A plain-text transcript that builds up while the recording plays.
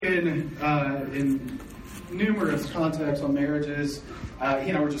In numerous contexts on marriages,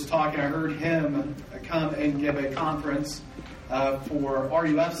 we're just talking. I heard him come and give a conference for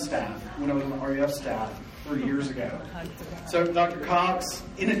RUF staff when I was on the RUF staff 3 years ago. So Dr. Cox,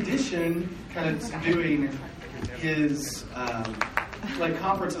 in addition, kind of doing his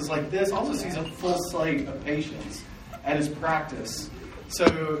conferences like this, also sees a full slate of patients at his practice. So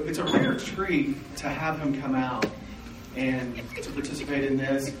it's a rare treat to have him come out and to participate in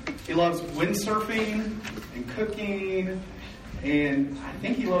this. He loves windsurfing and cooking, and I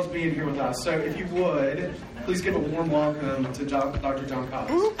think he loves being here with us. So if you would, please give a warm welcome to Dr. John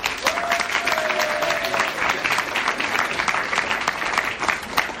Cox.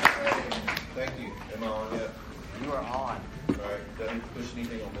 Thank you. Am I on yet? You are on. All right. Did I need to push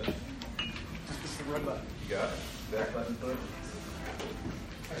anything on this? Just the red button. You got it? That button push?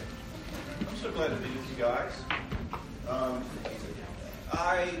 I'm so glad to be with you guys.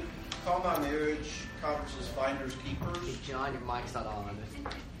 I call my marriage conferences Finders Keepers. Hey, John, your mic's not on.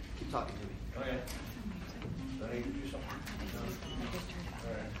 Keep talking to me. Okay. Do I need to do something?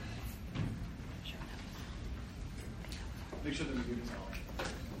 All right. Make sure that we do this on.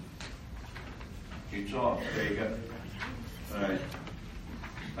 Keeps off. There you go. All right.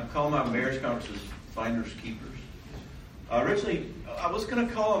 I call my marriage conferences Finders Keepers. Originally, I was going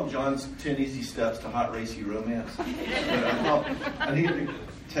to call them John's 10 Easy Steps to Hot Racy Romance, but I thought I needed to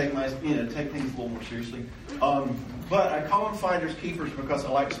take take things a little more seriously. But I call them Finders Keepers because I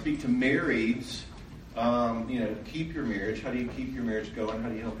like to speak to marrieds. Keep your marriage. How do you keep your marriage going? How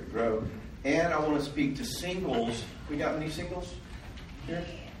do you help it grow? And I want to speak to singles. We got many singles here?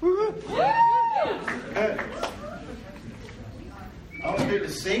 Good. I want to speak to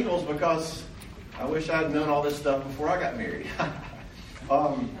singles because I wish I had known all this stuff before I got married.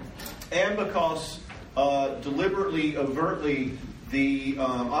 And because deliberately, overtly, the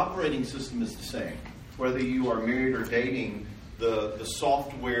operating system is the same. Whether you are married or dating, the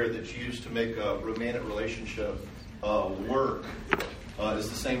software that's used to make a romantic relationship work is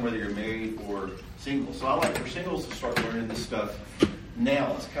the same whether you're married or single. So I like for singles to start learning this stuff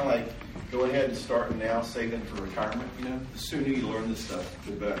now. It's kind of like go ahead and start now, saving for retirement. The sooner you learn this stuff,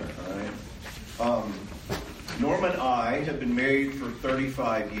 the better. All right. Norma and I have been married for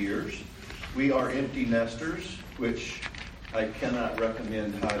 35 years. We are empty nesters, which I cannot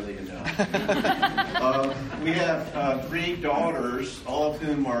recommend highly enough. We have 3 daughters, all of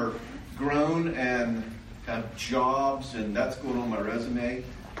whom are grown and have jobs, and that's going on my resume.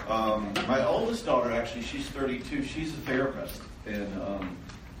 My oldest daughter, actually, she's 32. She's a therapist in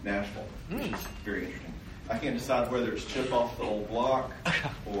Nashville, which is very interesting. I can't decide whether it's Chip off the old block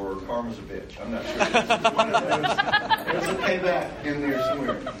or Karma's a bitch. I'm not sure. One of those. There's a payback in there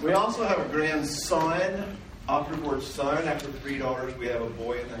somewhere. We also have a grandson, afterward son. After 3 daughters, we have a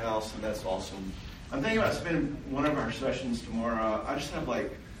boy in the house, and that's awesome. I'm thinking about spending one of our sessions tomorrow. I just have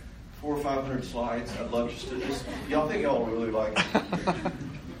like 400 or 500 slides. I'd love just to y'all think y'all really like it.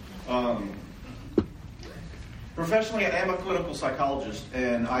 Professionally, I am a clinical psychologist,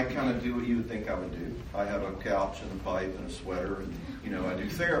 and I kind of do what you would think I would do. I have a couch and a pipe and a sweater, and, I do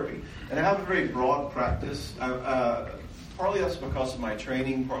therapy. And I have a very broad practice. Partly that's because of my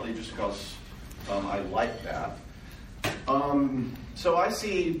training, partly just because I like that. So I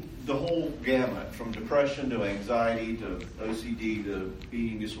see the whole gamut, from depression to anxiety to OCD to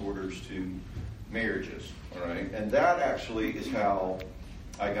eating disorders to marriages, all right? And that actually is how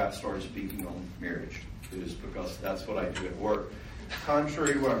I got started speaking on marriage. Is because that's what I do at work.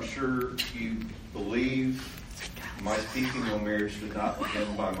 Contrary to what I'm sure you believe, my speaking on marriage did not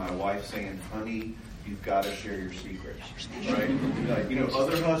begin by my wife saying, honey, you've got to share your secrets, right?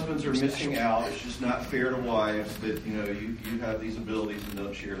 Other husbands are missing out. It's just not fair to wives that, you have these abilities and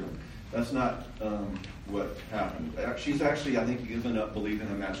don't share them. That's not what happened. She's actually, I think, given up believing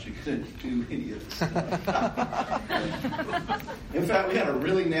I'm actually going to do any of this. In fact, we had a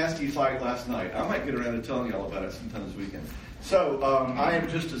really nasty fight last night. I might get around to telling y'all about it sometime this weekend. So I am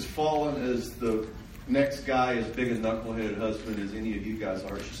just as fallen as the next guy, as big a knuckleheaded husband as any of you guys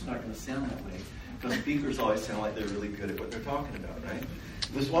are. It's just not going to sound that way. Because speakers always sound like they're really good at what they're talking about, right?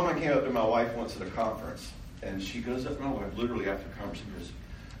 This woman came up to my wife once at a conference, and she goes up to my wife literally after the conference and goes,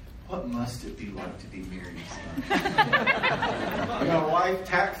 what must it be like to be married? And my wife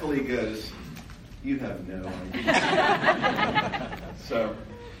tactfully goes, you have no idea. So,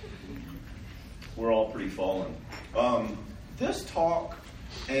 we're all pretty fallen. This talk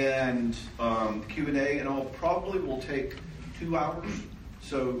and Q&A and all probably will take 2 hours.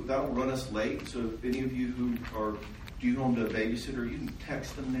 So that'll run us late. So if any of you who are Do you want to a babysitter? You can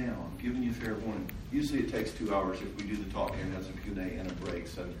text them now. I'm giving you fair warning. Usually it takes 2 hours if we do the talking and have some Q&A and a break,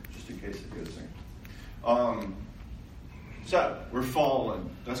 so just in case it goes there. So, we're falling.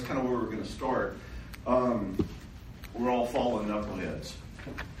 That's kind of where we're going to start. We're all fallen knuckleheads.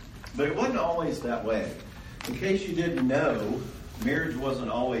 But it wasn't always that way. In case you didn't know, marriage wasn't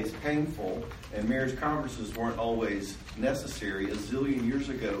always painful, and marriage conferences weren't always necessary. A zillion years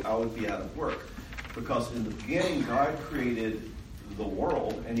ago, I would be out of work. Because in the beginning, God created the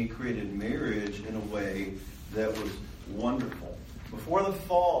world, and He created marriage in a way that was wonderful. Before the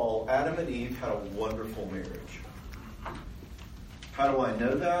fall, Adam and Eve had a wonderful marriage. How do I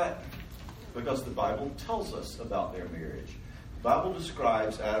know that? Because the Bible tells us about their marriage. The Bible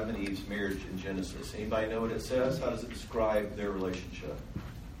describes Adam and Eve's marriage in Genesis. Anybody know what it says? How does it describe their relationship?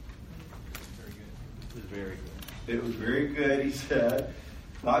 Very good. It was very good. It was very good, he said.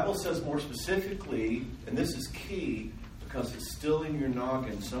 The Bible says more specifically, and this is key because it's still in your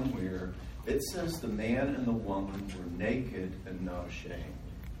noggin somewhere, it says the man and the woman were naked and not ashamed.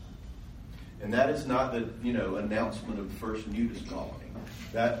 And that is not the, announcement of the first nudist colony.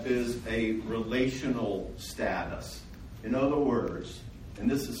 That is a relational status. In other words, and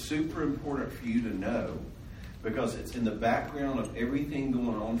this is super important for you to know because it's in the background of everything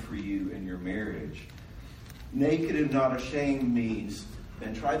going on for you in your marriage. Naked and not ashamed means,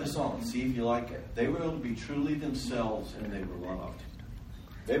 and try this on, see if you like it. They were able to be truly themselves and they were loved.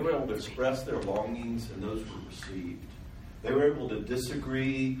 They were able to express their longings and those were received. They were able to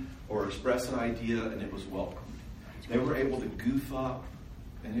disagree or express an idea and it was welcomed. They were able to goof up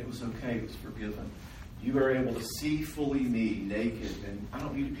and it was okay, it was forgiven. You are able to see fully me naked and I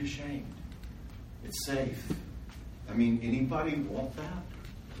don't need to be ashamed. It's safe. I mean, anybody want that?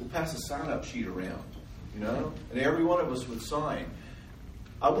 We'll pass a sign-up sheet around, and every one of us would sign.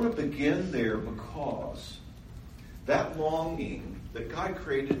 I want to begin there because that longing that God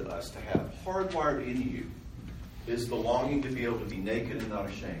created us to have hardwired in you is the longing to be able to be naked and not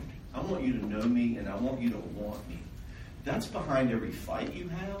ashamed. I want you to know me and I want you to want me. That's behind every fight you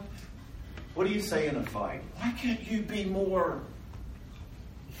have. What do you say in a fight? Why can't you be more?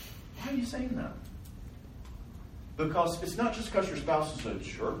 Why are you saying that? Because it's not just because your spouse is a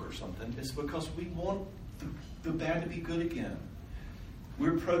jerk or something. It's because we want the bad to be good again.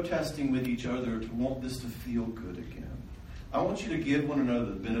 We're protesting with each other to want this to feel good again. I want you to give one another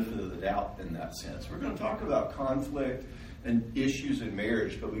the benefit of the doubt in that sense. We're going to talk about conflict and issues in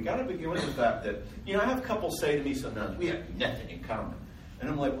marriage, but we got to begin with the fact that, I have couples say to me sometimes, we have nothing in common. And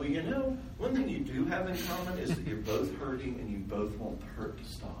I'm like, well, one thing you do have in common is that you're both hurting and you both want the hurt to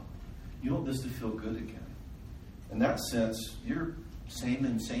stop. You want this to feel good again. In that sense, you're same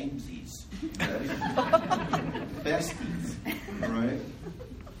and samesies. Besties. All right?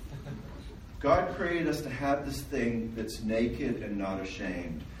 God created us to have this thing that's naked and not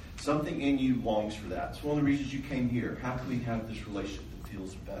ashamed. Something in you longs for that. It's one of the reasons you came here. How can we have this relationship that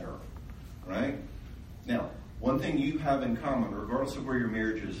feels better? Right? Now, one thing you have in common, regardless of where your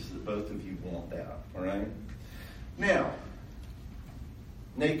marriage is that both of you want that. All right? Now,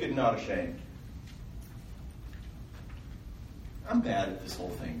 naked and not ashamed. I'm bad at this whole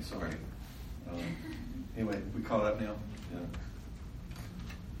thing. Sorry. Anyway, we caught up now? Yeah.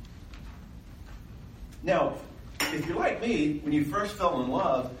 Now, if you're like me, when you first fell in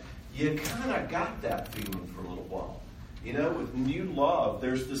love, you kind of got that feeling for a little while. With new love,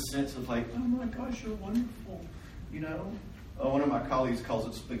 there's this sense of like, oh my gosh, you're wonderful. One of my colleagues calls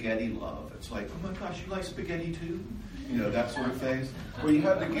it spaghetti love. It's like, oh my gosh, you like spaghetti too? That sort of phase. Where you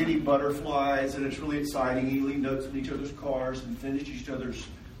have the giddy butterflies and it's really exciting. You leave notes in each other's cars and finish each other's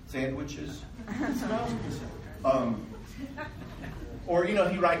sandwiches. Or, he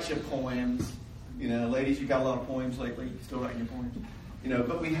writes you poems. Ladies, you got a lot of poems lately. You still writing your poems?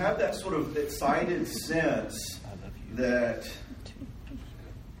 But we have that sort of excited sense that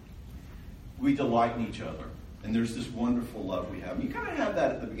we delight in each other. And there's this wonderful love we have. And you kind of have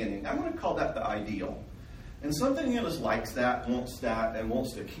that at the beginning. I want to call that the ideal. And something in us likes that, and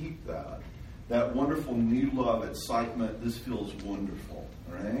wants to keep that. That wonderful new love, excitement, this feels wonderful.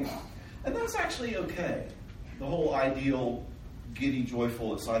 Right? And that's actually okay. The whole ideal, giddy,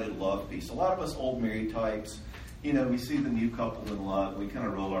 joyful, excited love piece. A lot of us old married types, we see the new couple in love, we kind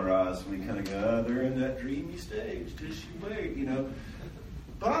of roll our eyes, and we kind of go, oh, they're in that dreamy stage, just you wait,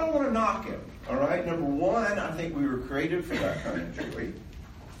 But I don't want to knock it, all right? Number one, I think we were created for that kind of joy.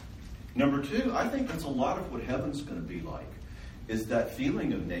 Number two, I think that's a lot of what heaven's going to be like, is that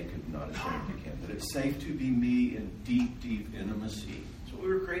feeling of naked and not ashamed again, that it's safe to be me in deep, deep intimacy. That's what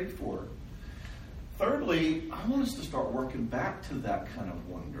we were created for. Thirdly, I want us to start working back to that kind of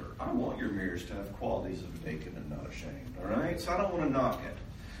wonder. I want your marriage to have qualities of naked and not ashamed, all right? So I don't want to knock it.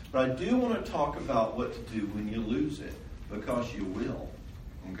 But I do want to talk about what to do when you lose it, because you will,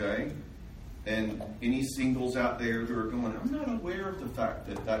 okay? And any singles out there who are going, I'm not aware of the fact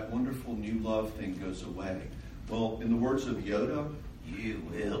that that wonderful new love thing goes away. Well, in the words of Yoda, you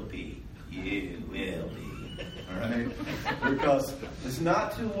will be. You will be. All right? Because it's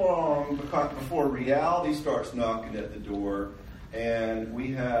not too long before reality starts knocking at the door, and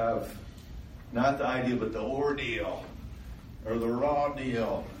we have not the idea, but the ordeal or the raw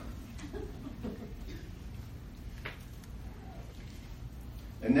deal.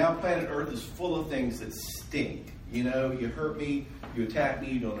 And now planet Earth is full of things that stink. You know, you hurt me, you attack me,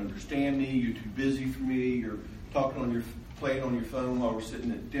 you don't understand me, you're too busy for me, you're playing on your phone while we're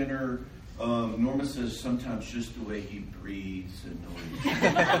sitting at dinner. Norma says sometimes just the way he breathes annoys me.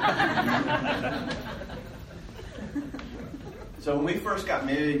 So when we first got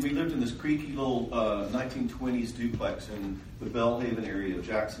married, we lived in this creaky little 1920s duplex in the Bellhaven area of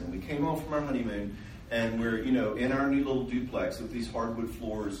Jackson. We came home from our honeymoon, and we're, in our new little duplex with these hardwood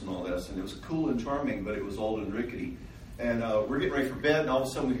floors and all this, and it was cool and charming, but it was old and rickety. And we're getting ready for bed, and all of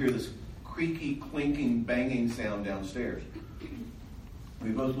a sudden we hear this creaky, clinking, banging sound downstairs. We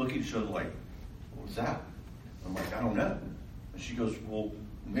both look at each other like, what was that? I'm like, I don't know. And she goes, well,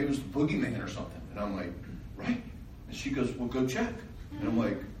 maybe it was the boogeyman or something. And I'm like, right. And she goes, well, go check. And I'm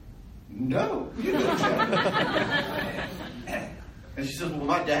like, no, you go check. And she says, well,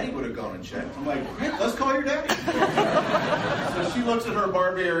 my daddy would have gone and checked. I'm like, great, let's call your daddy. So she looks at her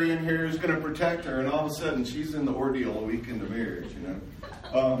barbarian here who's going to protect her, and all of a sudden she's in the ordeal a week into marriage,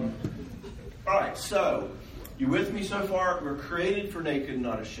 All right, so you with me so far? We're created for naked,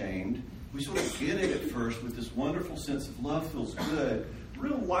 not ashamed. We sort of get it at first with this wonderful sense of love feels good.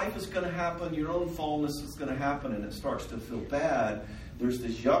 Real life is going to happen. Your own fallenness is going to happen, and it starts to feel bad. There's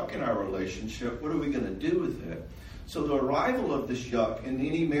this yuck in our relationship. What are we going to do with it? So the arrival of this yuck in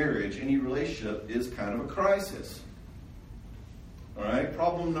any marriage, any relationship, is kind of a crisis. All right?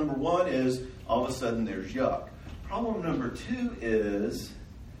 Problem number one is all of a sudden there's yuck. Problem number two is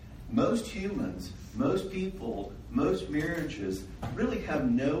most humans, most people, most marriages really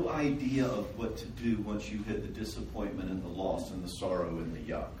have no idea of what to do once you hit the disappointment and the loss and the sorrow and the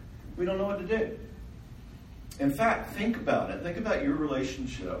yuck. We don't know what to do. In fact, think about it. Think about your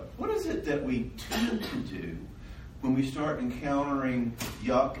relationship. What is it that we tend to do when we start encountering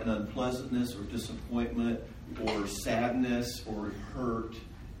yuck and unpleasantness or disappointment or sadness or hurt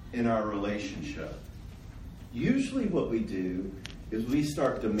in our relationship? Usually what we do is we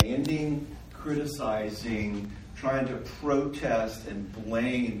start demanding, criticizing, trying to protest and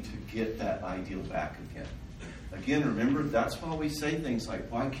blame to get that ideal back again. Again, remember, that's why we say things like,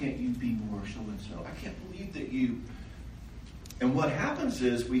 why can't you be more so-and-so? I can't believe that you... And what happens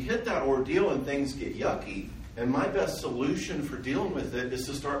is we hit that ordeal and things get yucky, and my best solution for dealing with it is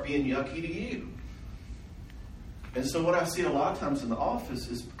to start being yucky to you. And so what I see a lot of times in the office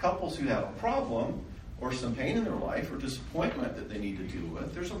is couples who have a problem or some pain in their life or disappointment that they need to deal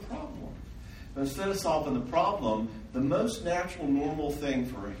with. There's a problem. But instead of solving the problem, the most natural, normal thing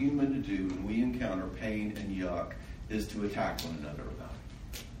for a human to do when we encounter pain and yuck is to attack one another about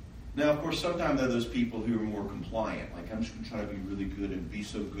it. Now, of course, sometimes there are those people who are more compliant. Like, I'm just going to try to be really good and be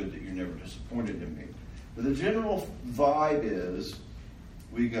so good that you're never disappointed in me. But the general vibe is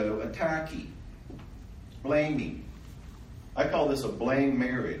we go attacky, blamey. I call this a blame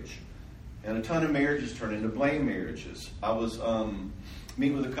marriage. And a ton of marriages turn into blame marriages. I was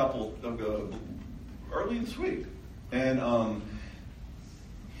meeting with a couple early this week. And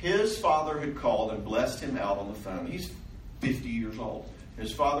his father had called and blessed him out on the phone. He's 50 years old.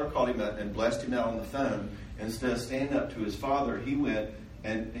 His father called him out and blessed him out on the phone. Instead of standing up to his father, he went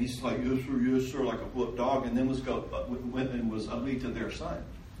and he's like, yes, sir, like a whooped dog, and then went and was ugly to their son.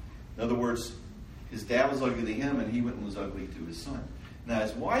 In other words, his dad was ugly to him, and he went and was ugly to his son. Now,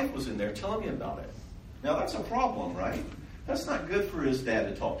 his wife was in there telling me about it. Now, that's a problem, right? That's not good for his dad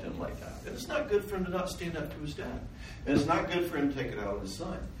to talk to him like that. It's not good for him to not stand up to his dad. And it's not good for him to take it out on his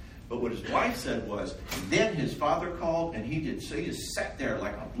son. But what his wife said was, then his father called, and he just sat there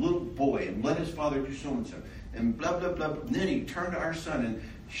like a little boy and let his father do so-and-so. And blah, blah, blah, blah. And then he turned to our son, and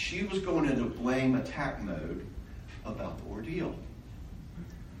she was going into blame attack mode about the ordeal.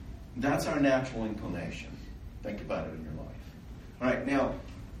 That's our natural inclination. Think about it in your life. All right, now,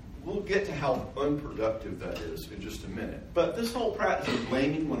 we'll get to how unproductive that is in just a minute. But this whole practice of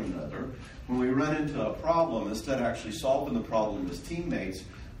blaming one another when we run into a problem instead of actually solving the problem as teammates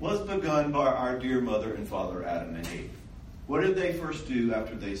was begun by our dear mother and father, Adam and Eve. What did they first do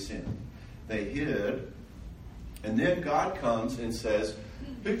after they sinned? They hid. And then God comes and says,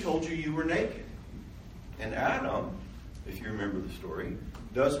 who told you you were naked? And Adam, if you remember the story,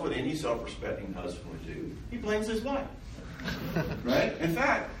 does what any self-respecting husband would do. He blames his wife. Right? In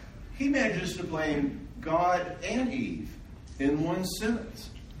fact, he manages to blame God and Eve in one sentence.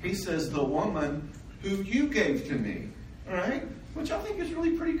 He says, the woman who you gave to me. All right? Which I think is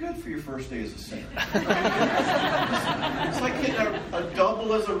really pretty good for your first day as a sinner. It's like getting a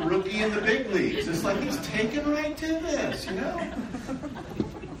double as a rookie in the big leagues. It's like he's taken right to this, you know?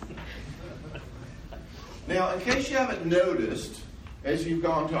 Now, in case you haven't noticed, as you've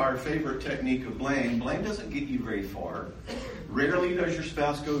gone to our favorite technique of blame doesn't get you very far. Rarely does your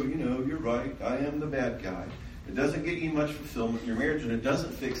spouse go, you're right, I am the bad guy. It doesn't get you much fulfillment in your marriage, and it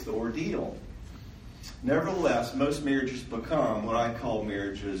doesn't fix the ordeal. Nevertheless, most marriages become what I call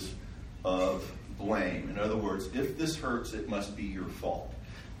marriages of blame. In other words, if this hurts, it must be your fault.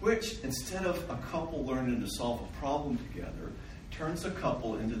 Which, instead of a couple learning to solve a problem together, turns a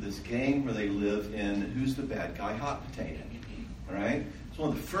couple into this game where they live in who's the bad guy hot potato. All right? So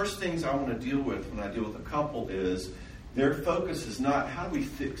one of the first things I want to deal with when I deal with a couple is their focus is not, how do we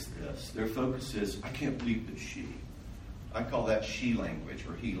fix this? Their focus is, I can't believe that she. I call that she language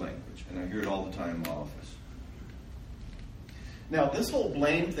or he language, and I hear it all the time in my office. Now, this whole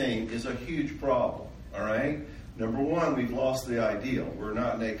blame thing is a huge problem, all right? Number one, we've lost the ideal. We're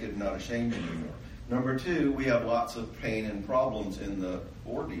not naked, not ashamed anymore. Number two, we have lots of pain and problems in the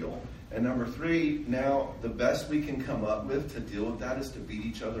ordeal. And number three, now the best we can come up with to deal with that is to beat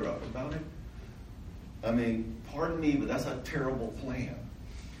each other up about it. I mean, pardon me, but that's a terrible plan.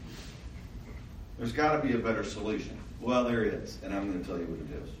 There's got to be a better solution. Well, there is, and I'm going to tell you what it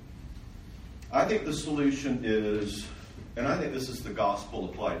is. I think the solution is, and I think this is the gospel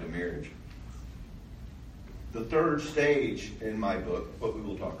applied to marriage. The third stage in my book, what we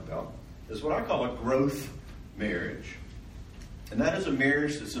will talk about, is what I call a growth marriage. And that is a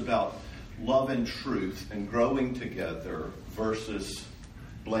marriage that's about love and truth and growing together versus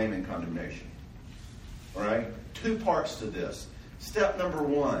blame and condemnation. All right? 2 parts to this. Step number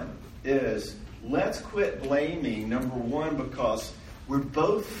 1 is let's quit blaming, number 1, because we're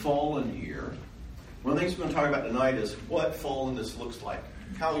both fallen here. One of the things we're going to talk about tonight is what fallenness looks like.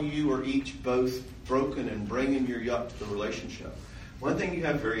 How you are each both broken and bringing your yuck to the relationship. One thing you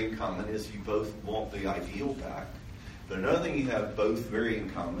have very in common is you both want the ideal back. But another thing you have both very in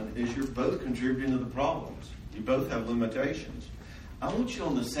common is you're both contributing to the problems. You both have limitations. I want you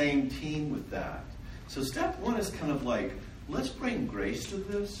on the same team with that. So step 1 is kind of like, let's bring grace to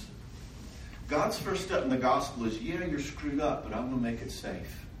this. God's first step in the gospel is, yeah, you're screwed up, but I'm going to make it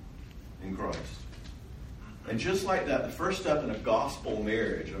safe in Christ. And just like that, the first step in a gospel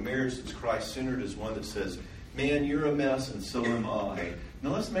marriage, a marriage that's Christ-centered, is one that says, man, you're a mess and so am I. Now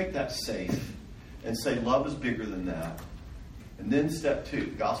let's make that safe and say love is bigger than that. And then step 2, the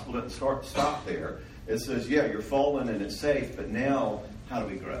gospel doesn't stop there. It says, yeah, you're fallen and it's safe, but now how do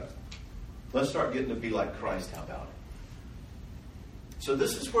we grow? Let's start getting to be like Christ. How about it? So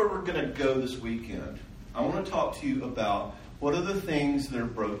this is where we're going to go this weekend. I want to talk to you about what are the things that are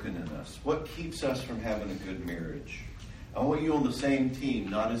broken in us? What keeps us from having a good marriage? I want you on the same team,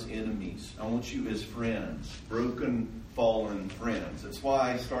 not as enemies. I want you as friends, broken, fallen friends. That's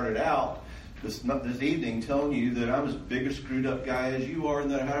why I started out this evening telling you that I'm as big a screwed up guy as you are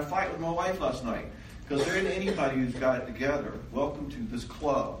and that I had a fight with my wife last night. Because there isn't anybody who's got it together. Welcome to this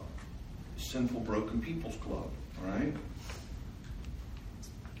club, Sinful Broken People's Club. All right?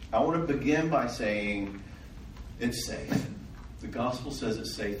 I want to begin by saying it's safe. The gospel says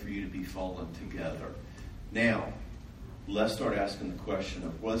it's safe for you to be fallen together. Now, let's start asking the question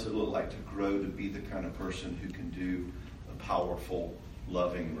of what does it look like to grow to be the kind of person who can do a powerful,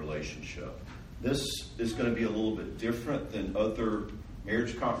 loving relationship. This is going to be a little bit different than other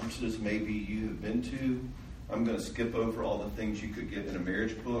marriage conferences maybe you have been to. I'm going to skip over all the things you could get in a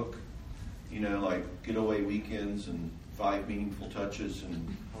marriage book, like getaway weekends and 5 meaningful touches, and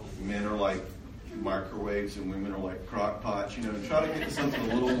men are like microwaves and women are like crock pots, and try to get to something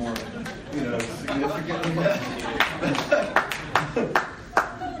a little more, significant than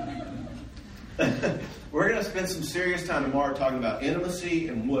that. We're going to spend some serious time tomorrow talking about intimacy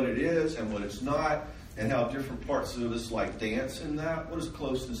and what it is and what it's not, and how different parts of us like dance in that. What does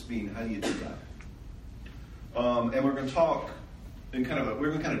closeness mean? How do you do that? And we're going to talk in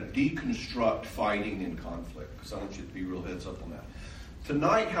we're going to kind of deconstruct fighting and conflict, because I want you to be real heads up on that.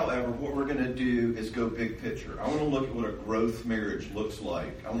 Tonight, however, what we're going to do is go big picture. I want to look at what a growth marriage looks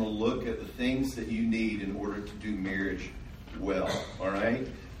like. I want to look at the things that you need in order to do marriage well, all right?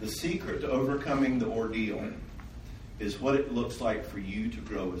 The secret to overcoming the ordeal is what it looks like for you to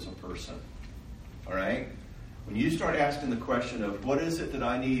grow as a person. All right? When you start asking the question of what is it that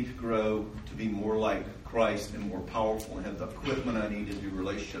I need to grow to be more like Christ and more powerful and have the equipment I need to do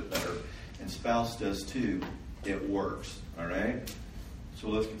relationship better, and spouse does too, it works. All right? So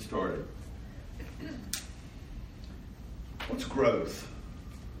let's get started. What's growth?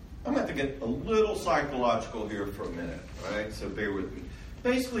 I'm going to have to get a little psychological here for a minute. All right? So bear with me.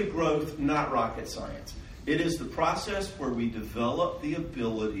 Basically, growth, not rocket science. It is the process where we develop the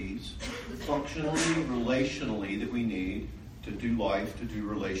abilities, functionally, relationally, that we need to do life, to do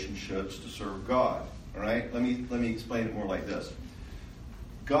relationships, to serve God. All right? Let me explain it more like this.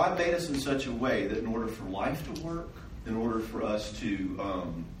 God made us in such a way that in order for life to work, in order for us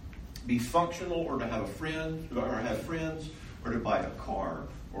to be functional, or to have a friend, or have friends, or to buy a car,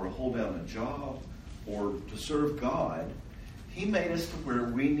 or to hold down a job, or to serve God, He made us to where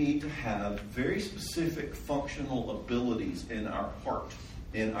we need to have very specific functional abilities in our heart,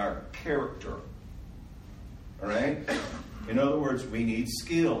 in our character. All right? In other words, we need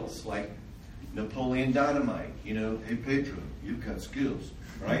skills like Napoleon Dynamite. You know, hey, Pedro, you've got skills.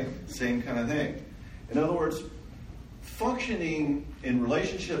 Right? Same kind of thing. In other words, functioning in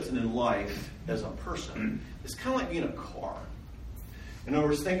relationships and in life as a person is kind of like being a car. In other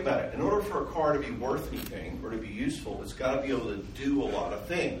words, think about it. In order for a car to be worth anything or to be useful, it's got to be able to do a lot of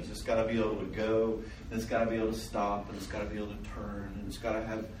things. It's got to be able to go, and it's got to be able to stop, and it's got to be able to turn, and it's got to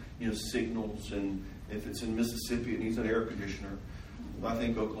have, signals. And if it's in Mississippi, it needs an air conditioner. I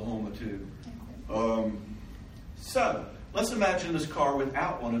think Oklahoma too. So let's imagine this car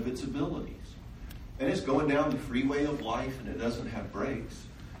without one of its abilities, and it's going down the freeway of life, and it doesn't have brakes,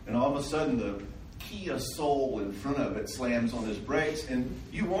 and all of a sudden the Kia Soul in front of it slams on his brakes, and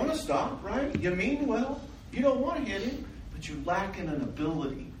you want to stop, right? You mean well. You don't want to hit him, but you lack in an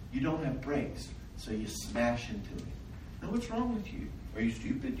ability. You don't have brakes, so you smash into him. Now, what's wrong with you? Are you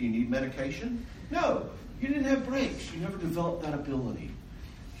stupid? Do you need medication? No, you didn't have brakes. You never developed that ability.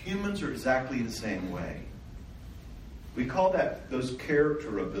 Humans are exactly the same way. We call that those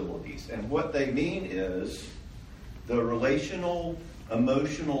character abilities, and what they mean is the relational,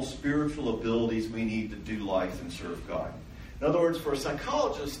 emotional, spiritual abilities we need to do life and serve God. In other words, for a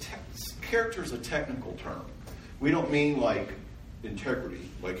psychologist, character is a technical term. We don't mean like integrity,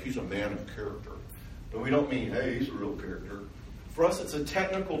 like he's a man of character. But we don't mean, hey, he's a real character. For us, it's a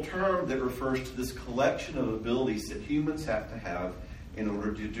technical term that refers to this collection of abilities that humans have to have in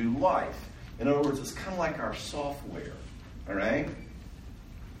order to do life. In other words, it's kind of like our software. All right?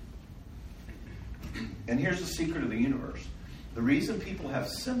 And here's the secret of the universe. The reason people have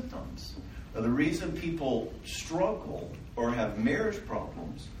symptoms, or the reason people struggle or have marriage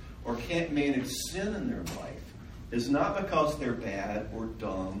problems or can't manage sin in their life is not because they're bad or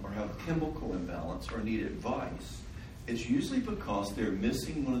dumb or have a chemical imbalance or need advice. It's usually because they're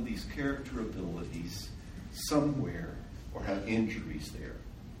missing one of these character abilities somewhere or have injuries there.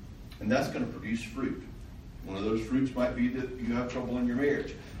 And that's going to produce fruit. One of those fruits might be that you have trouble in your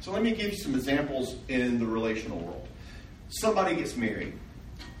marriage. So let me give you some examples in the relational world. Somebody gets married.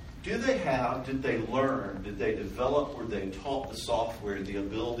 Did they learn, did they develop, were they taught the software, the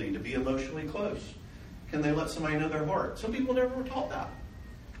ability to be emotionally close? Can they let somebody know their heart? Some people never were taught that.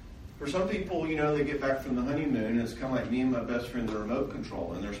 For some people, they get back from the honeymoon, and it's kind of like me and my best friend, the remote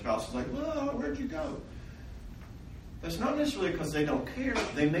control, and their spouse is like, well, where'd you go? That's not necessarily because they don't care.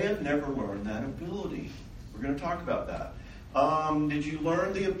 They may have never learned that ability. We're going to talk about that. Did you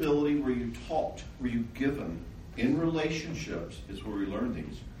learn the ability, were you taught, were you given, in relationships, is where we learn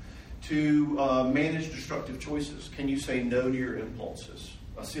these, to manage destructive choices? Can you say no to your impulses?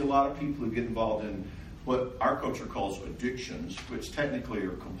 I see a lot of people who get involved in what our culture calls addictions, which technically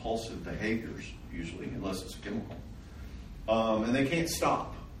are compulsive behaviors, usually, unless it's chemical. And they can't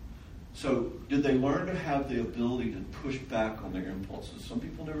stop. So did they learn to have the ability to push back on their impulses? Some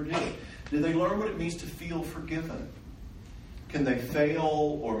people never did. Did they learn what it means to feel forgiven? Can they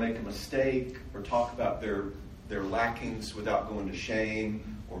fail or make a mistake or talk about their lackings without going to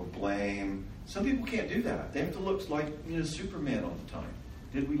shame or blame? Some people can't do that. They have to look like Superman all the time.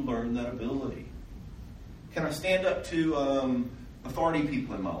 Did we learn that ability? Can I stand up to authority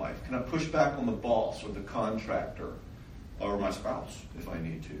people in my life? Can I push back on the boss or the contractor or my spouse if I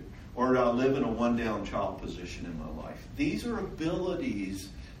need to? Or do I live in a one-down child position in my life? These are abilities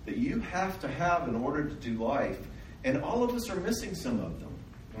that you have to have in order to do life, and all of us are missing some of them,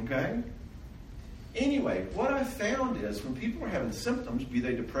 okay? Anyway, what I found is when people are having symptoms, be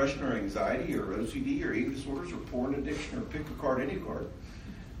they depression or anxiety or OCD or eating disorders or porn addiction or pick a card, any card,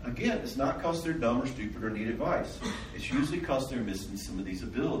 Again, it's not because they're dumb or stupid or need advice. It's usually because they're missing some of these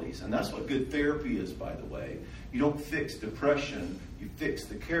abilities. And that's what good therapy is, by the way. You don't fix depression. You fix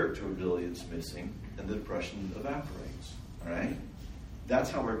the character ability that's missing, and the depression evaporates. All right?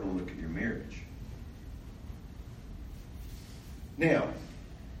 That's how we're going to look at your marriage. Now,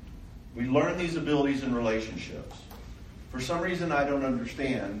 we learn these abilities in relationships. For some reason I don't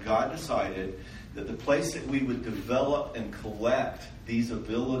understand, God decided that the place that we would develop and collect these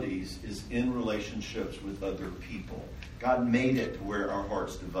abilities is in relationships with other people. God made it to where our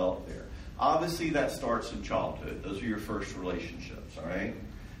hearts develop there. Obviously, that starts in childhood. Those are your first relationships, all right?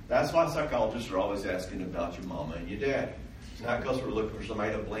 That's why psychologists are always asking about your mama and your daddy. It's not because we're looking for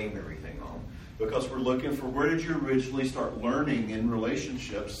somebody to blame everything on, because we're looking for where did you originally start learning in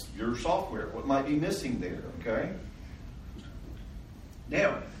relationships, your software, what might be missing there, okay?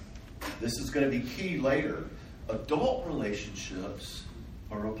 Now, this is going to be key later. Adult relationships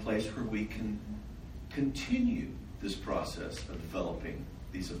are a place where we can continue this process of developing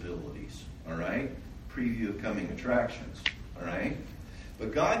these abilities, all right? Preview of coming attractions, all right?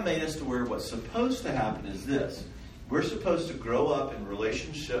 But God made us to where what's supposed to happen is this. We're supposed to grow up in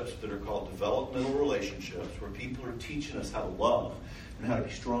relationships that are called developmental relationships, where people are teaching us how to love and how to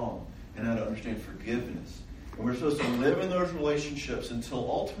be strong and how to understand forgiveness. And we're supposed to live in those relationships until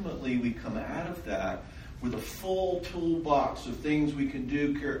ultimately we come out of that with a full toolbox of things we can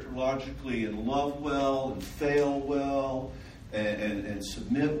do characterologically and love well and fail well and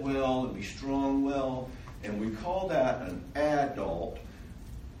submit well and be strong well. And we call that an adult.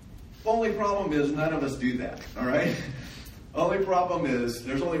 The only problem is none of us do that, all right? Only problem is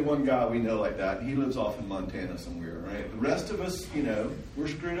there's only one guy we know like that, and he lives off in Montana somewhere, right? The rest of us, we're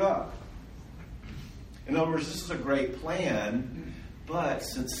screwed up. In other words, this is a great plan, but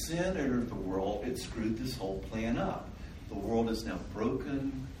since sin entered the world, it screwed this whole plan up. The world is now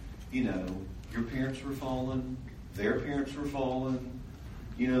broken. Your parents were fallen. Their parents were fallen.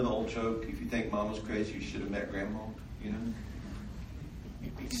 The old joke, if you think mom was crazy, you should have met grandma,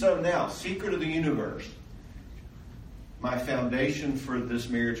 So now, secret of the universe. My foundation for this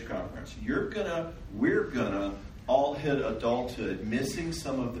marriage conference. We're gonna all hit adulthood missing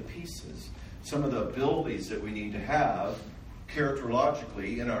some of the pieces, some of the abilities that we need to have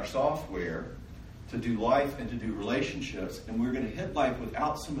characterologically in our software to do life and to do relationships. And we're going to hit life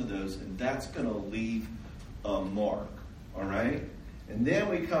without some of those, and that's going to leave a mark. All right? And then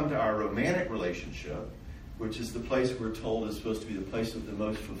we come to our romantic relationship, which is the place we're told is supposed to be the place of the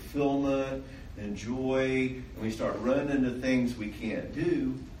most fulfillment and joy. And we start running into things we can't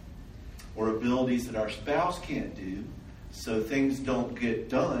do or abilities that our spouse can't do, so things don't get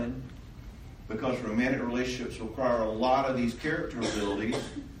done. Because romantic relationships require a lot of these character abilities.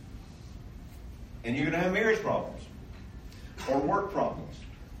 And you're going to have marriage problems, or work problems,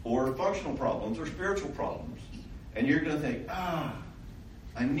 or functional problems, or spiritual problems. And you're going to think, I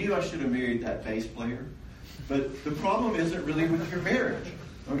knew I should have married that bass player. But the problem isn't really with your marriage,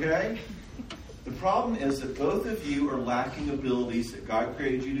 okay? The problem is that both of you are lacking abilities that God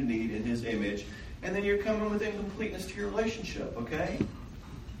created you to need in His image, and then you're coming with incompleteness to your relationship, okay?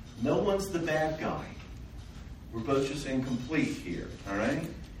 No one's the bad guy. We're both just incomplete here, all right?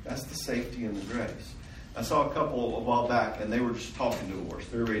 That's the safety and the grace. I saw a couple a while back, and they were just talking divorce.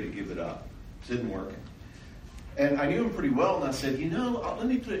 They were ready to give it up. It didn't work. And I knew them pretty well, and I said, let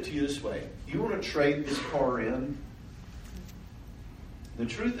me put it to you this way. You want to trade this car in? The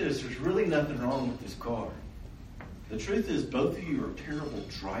truth is, there's really nothing wrong with this car. The truth is, both of you are terrible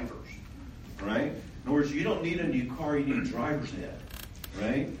drivers, right? In other words, you don't need a new car, you need a driver's ed,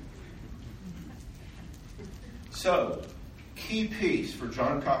 right? So, key piece for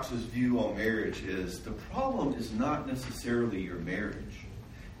John Cox's view on marriage is the problem is not necessarily your marriage.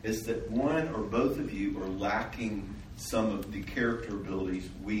 It's that one or both of you are lacking some of the character abilities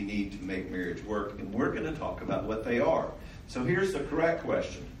we need to make marriage work, and we're going to talk about what they are. So here's the correct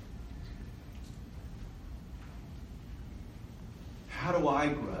question. How do I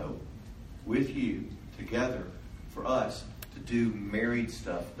grow with you together for us to do married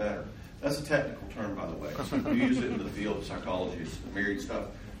stuff better? That's a technical term, by the way. So we use it in the field of psychology, it's married stuff.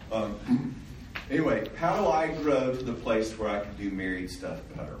 Anyway, how do I grow to the place where I can do married stuff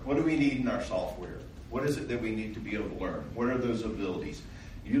better? What do we need in our software? What is it that we need to be able to learn? What are those abilities?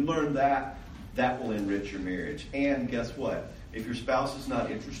 You learn that, that will enrich your marriage. And guess what? If your spouse is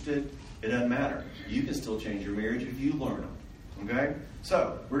not interested, it doesn't matter. You can still change your marriage if you learn them. Okay?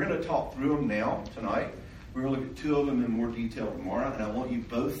 So, we're going to talk through them now, tonight. We're going to look at two of them in more detail tomorrow. And I want you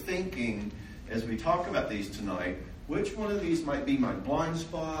both thinking, as we talk about these tonight, which one of these might be my blind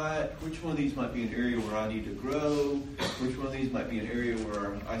spot, which one of these might be an area where I need to grow, which one of these might be an area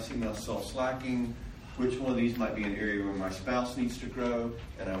where I see myself slacking, which one of these might be an area where my spouse needs to grow,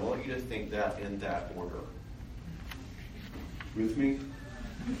 and I want you to think that in that order. With me?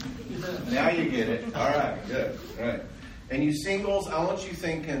 Now you get it. All right, good. All right. And you singles, I want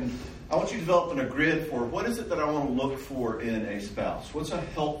you developing a grid for what is it that I want to look for in a spouse? What's a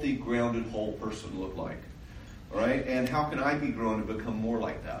healthy, grounded, whole person look like? All right? And how can I be growing to become more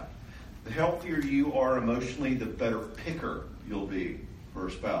like that? The healthier you are emotionally, the better picker you'll be for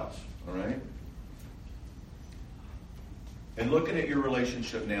a spouse. All right? And looking at your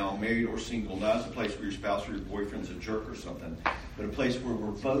relationship now, married or single, not as a place where your spouse or your boyfriend's a jerk or something, but a place where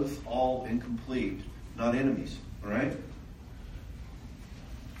we're both all incomplete, not enemies. All right?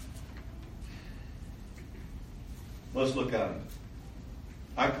 Let's look at them.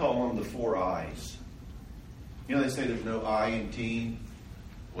 I call them the 4 I's. You know, they say there's no I in teen.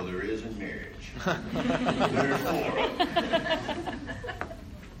 Well, there is in marriage. There are 4.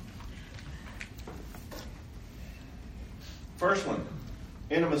 First one,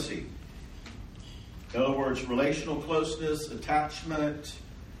 intimacy. In other words, relational closeness, attachment,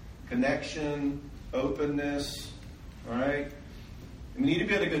 connection, openness. All right? And we need to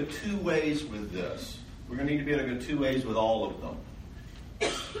be able to go 2 ways with this. We're going to need to be able to go 2 ways with all of them.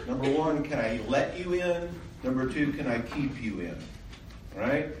 Number 1, can I let you in? Number 2, can I keep you in? All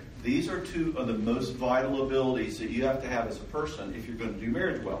right? These are 2 of the most vital abilities that you have to have as a person if you're going to do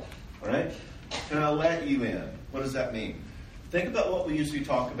marriage well. All right? Can I let you in? What does that mean? Think about what we usually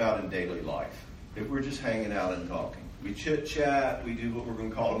talk about in daily life. If we're just hanging out and talking. We chit-chat. We do what we're going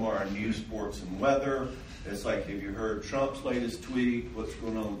to call tomorrow news, sports, and weather. It's like, have you heard Trump's latest tweet? What's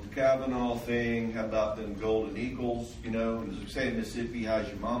going on with the Kavanaugh thing? How about them Golden Eagles? You know, and as we say in Mississippi, how's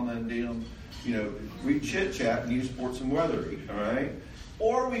your mama and them? You know, we chit-chat, news, sports, and weather, all right?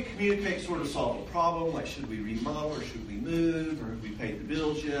 Or we communicate, sort of solve a problem, like should we remodel or should we move, or have we paid the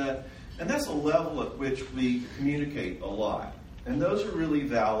bills yet? And that's a level at which we communicate a lot. And those are really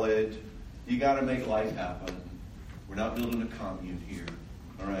valid. You got to make life happen. We're not building a commune here,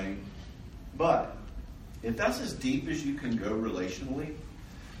 all right? But if that's as deep as you can go relationally,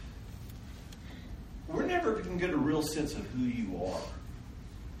 we're never going to get a real sense of who you are,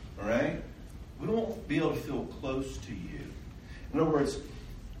 all right? We won't be able to feel close to you. In other words,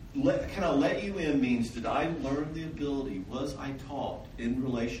 can I let you in means, did I learn the ability, was I taught in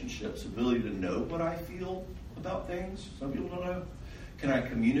relationships, ability to know what I feel about things? Some people don't know. Can I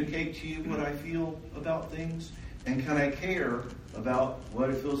communicate to you what I feel about things? And can I care about what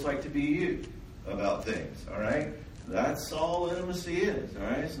it feels like to be you about things? All right? That's all intimacy is. All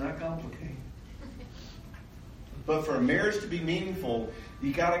right? It's not complicated. But for a marriage to be meaningful,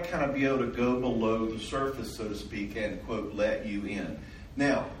 you got to kind of be able to go below the surface, so to speak, and, quote, let you in.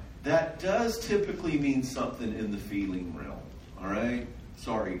 Now, that does typically mean something in the feeling realm. All right?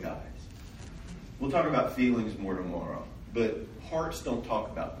 Sorry, guys. We'll talk about feelings more tomorrow. But hearts don't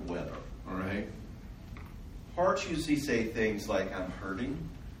talk about the weather. All right? Hearts usually say things like, I'm hurting,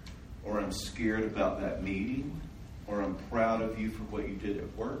 or I'm scared about that meeting, or I'm proud of you for what you did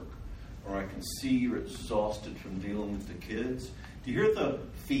at work, or I can see you're exhausted from dealing with the kids. Do you hear the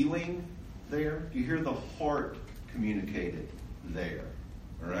feeling there? Do you hear the heart communicated there?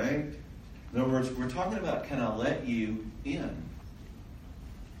 All right? In other words, we're talking about, can I let you in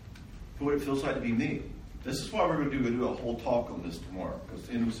for what it feels like to be me? This is why we're going to do a whole talk on this tomorrow, because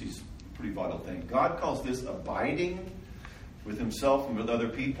intimacy is a pretty vital thing. God calls this abiding with himself and with other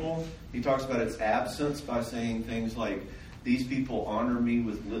people. He talks about its absence by saying things like, these people honor me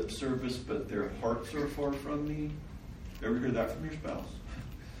with lip service, but their hearts are far from me. Ever hear that from your spouse?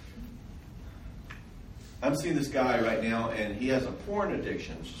 I'm seeing this guy right now, and he has a porn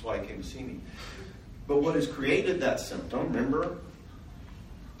addiction, which is why he came to see me. But what has created that symptom, remember?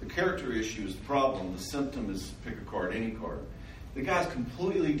 The character issue is the problem. The symptom is pick a card, any card. The guy's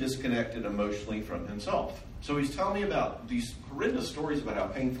completely disconnected emotionally from himself. So he's telling me about these horrendous stories about how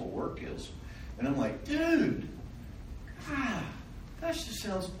painful work is. And I'm like, dude, God, that just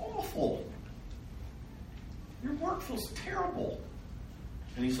sounds awful. Your work feels terrible.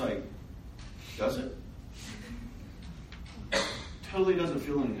 And he's like, does it? Totally doesn't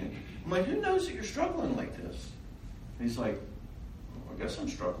feel anything. I'm like, who knows that you're struggling like this? And he's like, well, I guess I'm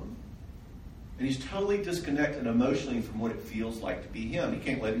struggling. And he's totally disconnected emotionally from what it feels like to be him. He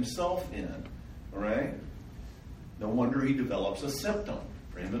can't let himself in. All right? No wonder he develops a symptom.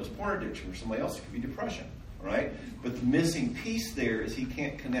 For him, it was porn addiction. For somebody else, it could be depression. All right? But the missing piece there is he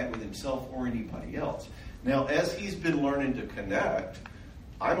can't connect with himself or anybody else. Now, as he's been learning to connect,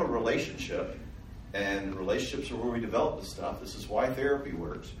 I'm a relationship. And relationships are where we develop this stuff. This is why therapy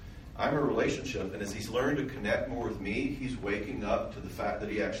works. I'm a relationship, and as he's learned to connect more with me, he's waking up to the fact that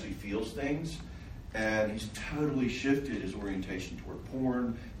he actually feels things, and he's totally shifted his orientation toward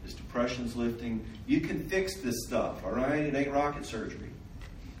porn. His depression's lifting. You can fix this stuff, all right? It ain't rocket surgery.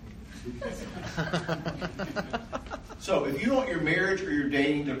 So if you want your marriage or your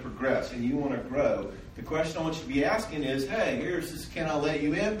dating to progress and you want to grow, the question I want you to be asking is, hey, here's this can I let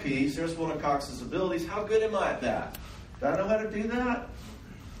you in piece. There's one of Cox's abilities. How good am I at that? Do I know how to do that?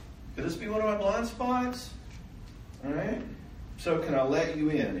 Could this be one of my blind spots? All right? So can I let you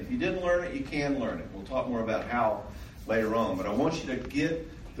in? If you didn't learn it, you can learn it. We'll talk more about how later on. But I want you to get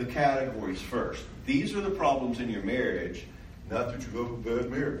the categories first. These are the problems in your marriage. Not that you have a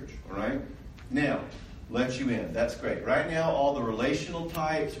bad marriage. All right? Now, let you in. That's great. Right now, all the relational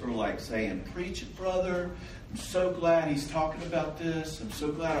types are like saying, preach it, brother. I'm so glad he's talking about this. I'm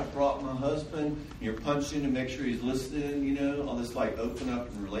so glad I brought my husband. And you're punching to make sure he's listening, you know, all this like open up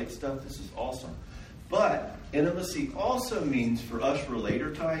and relate stuff. This is awesome. But intimacy also means for us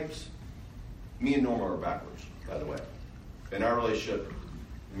relator types, me and Norma are backwards, by the way. In our relationship,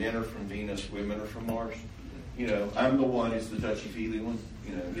 men are from Venus, women are from Mars. You know, I'm the one who's the touchy-feely one.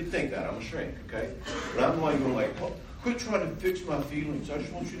 You know, you'd think that. I'm a shrink, okay? But I'm the one going like, oh, quit trying to fix my feelings. I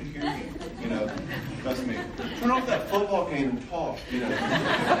just want you to hear me. You know, that's me. Turn off that football game and talk, you know.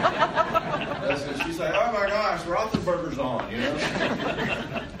 That's it. She's like, oh my gosh, Roethlisberger's on, you know.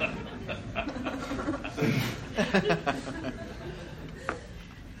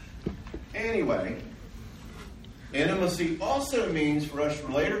 Anyway, intimacy also means for us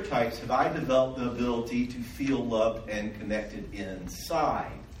relator types, have I developed the ability to feel loved and connected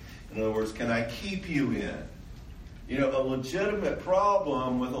inside? In other words, can I keep you in? You know, a legitimate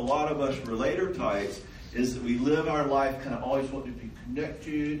problem with a lot of us relator types is that we live our life kind of always wanting to be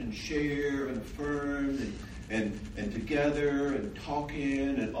connected and share and affirmed and together and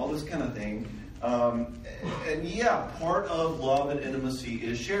talking and all this kind of thing. And yeah, part of love and intimacy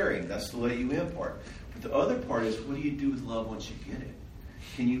is sharing. That's the let you in part. But the other part is, what do you do with love once you get it?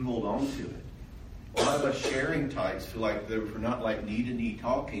 Can you hold on to it? A lot of us sharing types feel like we're not like knee-to-knee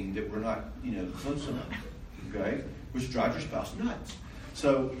talking, that we're not, you know, close enough. Okay? Which drives your spouse nuts.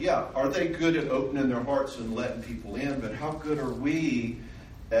 So, yeah, are they good at opening their hearts and letting people in? But how good are we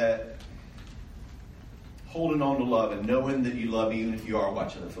at holding on to love and knowing that you love even if you are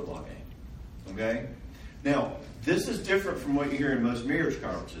watching a football game? Okay? Now, this is different from what you hear in most marriage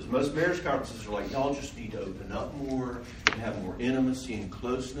conferences. Most marriage conferences are like, y'all just need to open up more and have more intimacy and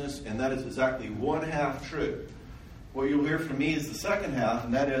closeness. And that is exactly one half true. What you'll hear from me is the second half,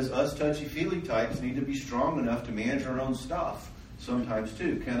 and that is us touchy-feely types need to be strong enough to manage our own stuff sometimes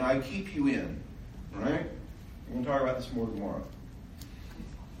too. Can I keep you in? All right? We're going to talk about this more tomorrow.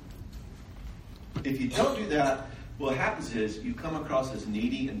 If you don't do that, what happens is you come across as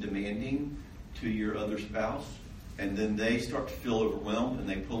needy and demanding to your other spouse, and then they start to feel overwhelmed and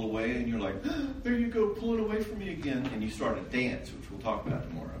they pull away, and you're like, oh, there you go, pulling away from me again, and you start to dance, which we'll talk about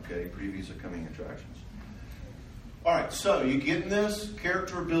tomorrow, okay? Previews of coming attractions. All right, so you getting this?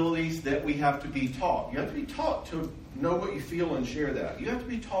 Character abilities that we have to be taught. You have to be taught to know what you feel and share that. You have to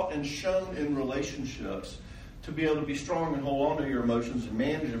be taught and shown in relationships to be able to be strong and hold on to your emotions and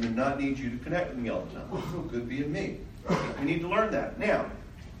manage them and not need you to connect with me all the time. Oh, good being me. We need to learn that. Now,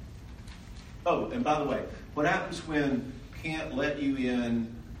 oh, and by the way, what happens when can't let you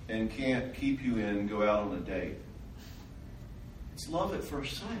in and can't keep you in go out on a date? It's love at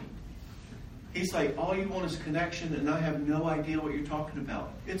first sight. He's like, all you want is connection, and I have no idea what you're talking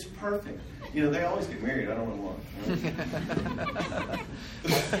about. It's perfect. You know, they always get married. I don't know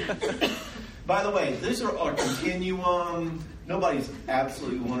why. By the way, these are a continuum. Nobody's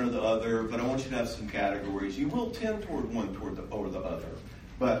absolutely one or the other, but I want you to have some categories. You will tend toward one or the other,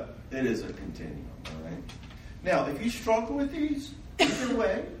 but it is a continuum, all right? Now, if you struggle with these, either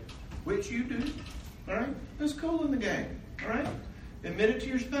way, which you do, all right, there's cool in the game, all right? Admit it to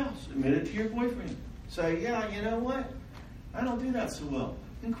your spouse. Admit it to your boyfriend. Say, yeah, you know what? I don't do that so well.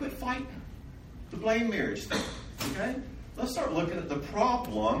 And quit fighting the blame marriage thing, okay? Let's start looking at the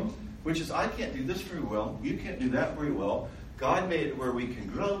problem, which is I can't do this very well. You can't do that very well. God made it where we can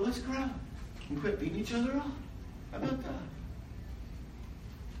grow. Let's grow and quit beating each other up. How about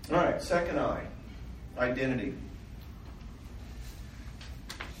that? All right, second I, identity.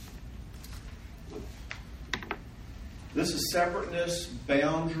 This is separateness,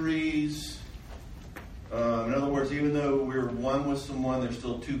 boundaries. In other words, even though we're one with someone, there's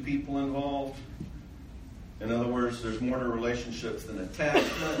still two people involved. In other words, there's more to relationships than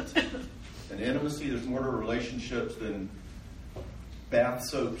attachment and intimacy. There's more to relationships than bath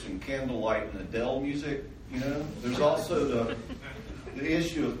soaps and candlelight and Adele music, you know. There's also the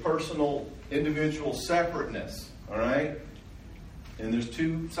issue of personal, individual separateness, all right? And there's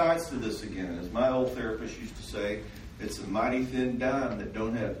two sides to this again. As my old therapist used to say, it's a mighty thin dime that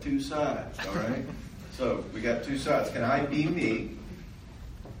don't have two sides, all right? So we got two sides. Can I be me?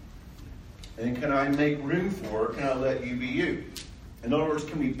 And can I make room for it? Can I let you be you? In other words,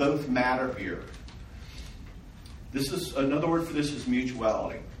 can we both matter here? This is another word for this is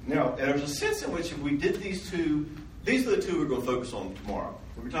mutuality. Now, there's a sense in which if we did these are the two we're going to focus on tomorrow.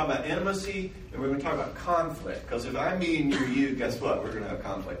 We're going to talk about intimacy and we're going to talk about conflict. Because if I'm me and you're you, guess what? We're going to have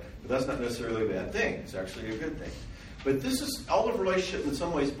conflict. But that's not necessarily a bad thing. It's actually a good thing. But this is all of relationship in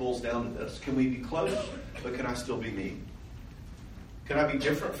some ways boils down to this. Can we be close, but can I still be me? Can I be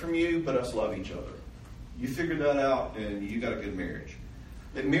different from you, but us love each other? You figure that out and you got a good marriage.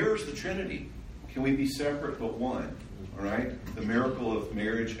 It mirrors the Trinity. Can we be separate but one? All right? The miracle of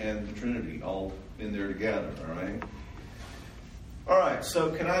marriage and the Trinity all in there together. All right? All right,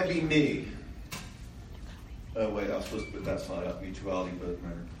 so can I be me? Oh, wait, I was supposed to put that slide up. Mutuality, both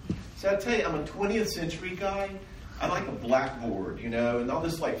matter. So I tell you, I'm a 20th century guy. I like a blackboard, you know, and all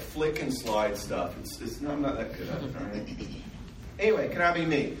this like flick and slide stuff. I'm not that good at it, all right? Anyway, can I be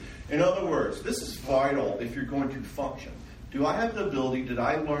me? In other words, this is vital if you're going to function. Do I have the ability, did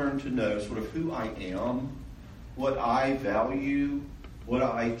I learn to know sort of who I am, what I value, what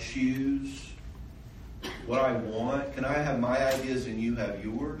I choose, what I want? Can I have my ideas and you have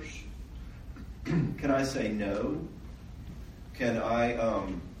yours? Can I say no? Can I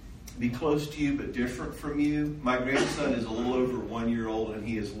be close to you but different from you? My grandson is a little over 1 year old and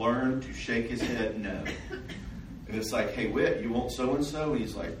he has learned to shake his head no. And it's like, hey, Whit, you want so-and-so? And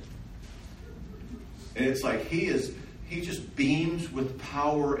he's like, and it's like he just beams with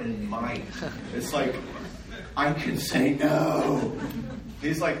power and might. It's like, I can say no.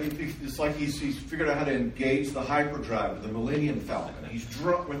 It's like he's figured out how to engage the hyperdrive, the Millennium Falcon. He's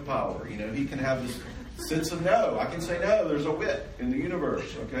drunk with power. You know, he can have this sense of no. I can say no. There's a Whit in the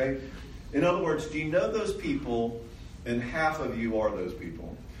universe, okay? In other words, do you know those people, and half of you are those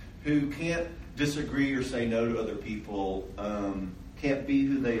people, who can't disagree or say no to other people, can't be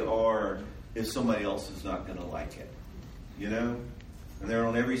who they are if somebody else is not going to like it, you know? And they're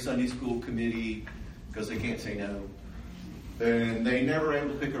on every Sunday school committee because they can't say no. And they never able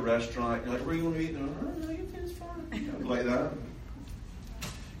to pick a restaurant. You're like, where do you want to eat? And they're like, it's fine. You know, like that.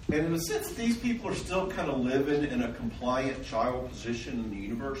 And in a sense, these people are still kind of living in a compliant child position in the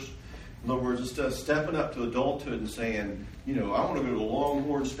universe. In other words, instead of stepping up to adulthood and saying, you know, I want to go to the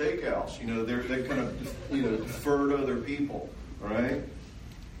Longhorn Steakhouse. You know, they kind of, you know, defer to other people, right?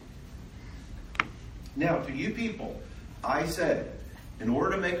 Now, to you people, I say, in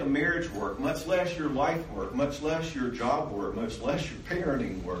order to make a marriage work, much less your life work, much less your job work, much less your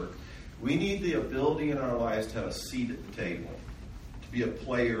parenting work, we need the ability in our lives to have a seat at the table, to be a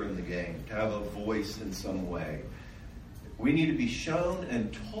player in the game, to have a voice in some way. We need to be shown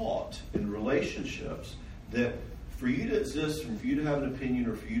and taught in relationships that for you to exist and for you to have an opinion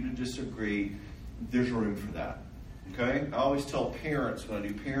or for you to disagree, there's room for that. Okay? I always tell parents when I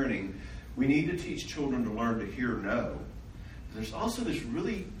do parenting, we need to teach children to learn to hear no. There's also this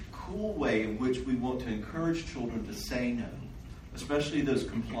really cool way in which we want to encourage children to say no, especially those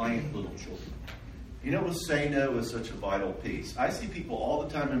compliant little children. You know, say no is such a vital piece. I see people all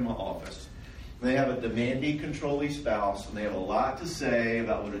the time in my office. They have a demanding, controlling spouse, and they have a lot to say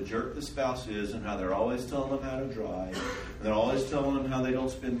about what a jerk the spouse is and how they're always telling them how to drive, and they're always telling them how they don't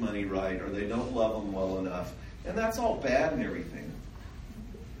spend money right or they don't love them well enough. And that's all bad and everything.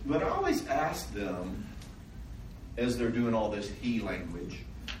 But I always ask them, as they're doing all this he language,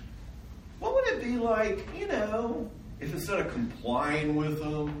 what would it be like, you know, if instead of complying with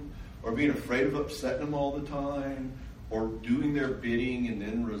them or being afraid of upsetting them all the time or doing their bidding and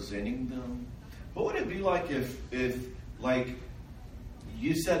then resenting them, what would it be like if like,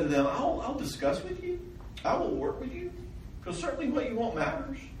 you said to them, I'll discuss with you, I will work with you, because certainly what you want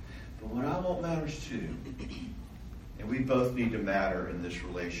matters, but what I want matters too. And we both need to matter in this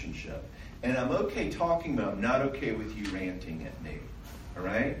relationship. And I'm okay talking, but I'm not okay with you ranting at me. All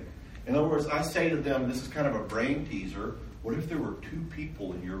right? In other words, I say to them, this is kind of a brain teaser, what if there were two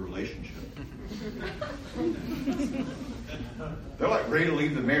people in your relationship? They're like ready to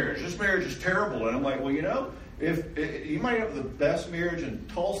leave the marriage. This marriage is terrible. And I'm like, well, you know, if you might have the best marriage in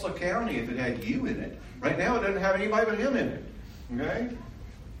Tulsa County if it had you in it. Right now it doesn't have anybody but him in it. Okay?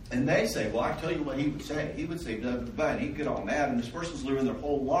 And they say, well, I tell you what he would say. He would say, but he'd get all mad. And this person's living their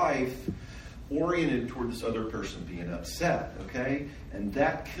whole life oriented toward this other person being upset. Okay? And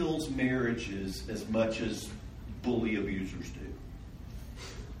that kills marriages as much as bully abusers do.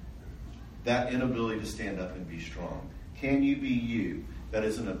 that inability to stand up and be strong. Can you be you? That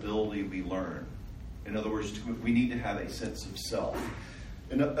is an ability we learn. In other words, we need to have a sense of self.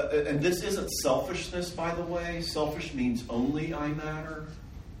 And this isn't selfishness, by the way. Selfish means only I matter.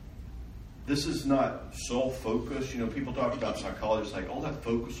 This is not self-focus. People talk about psychologists like, oh, that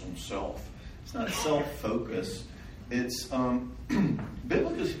focus on self. It's not self-focus. It's,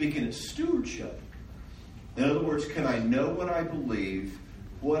 biblically speaking, it's stewardship. In other words, can I know what I believe,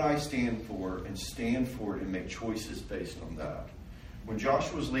 what I stand for, and stand for it and make choices based on that? When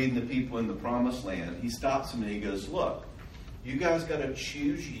Joshua was leading the people in the promised land, he stops them and he goes, look, you guys got to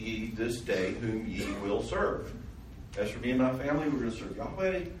choose ye this day whom ye will serve. As for me and my family, we're going to serve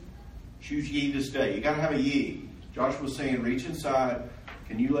Yahweh. Choose ye this day. You got to have a ye. Joshua was saying, reach inside.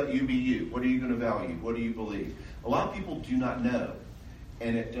 Can you let you be you? What are you going to value? What do you believe? A lot of people do not know.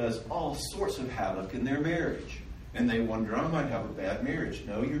 And it does all sorts of havoc in their marriage. And they wonder, I might have a bad marriage.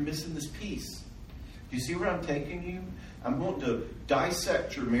 No, you're missing this piece. Do you see where I'm taking you? I'm going to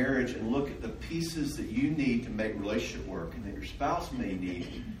dissect your marriage and look at the pieces that you need to make relationship work and that your spouse may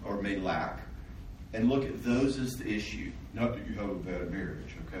need or may lack. And look at those as the issue. Not that you have a bad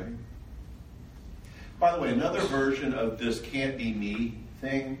marriage, okay? By the way, another version of this can't be me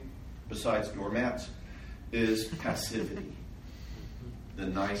thing, besides doormats, is passivity. The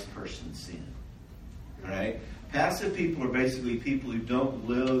nice person sin. All right? Passive people are basically people who don't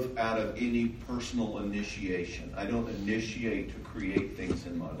live out of any personal initiation. I don't initiate to create things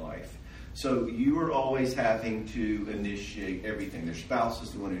in my life. So you are always having to initiate everything. Their spouse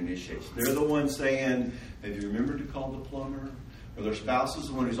is the one who initiates. They're the one saying, have you remembered to call the plumber? Or their spouse is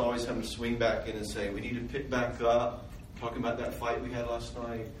the one who's always having to swing back in and say, we need to pick back up. Talking about that fight we had last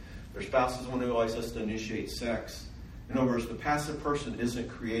night. Their spouse is the one who always has to initiate sex. In other words, the passive person isn't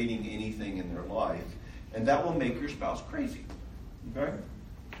creating anything in their life. And that will make your spouse crazy. Okay?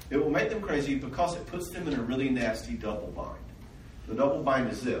 It will make them crazy because it puts them in a really nasty double bind. The double bind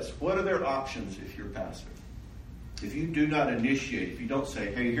is this. What are their options if you're passive? If you do not initiate, if you don't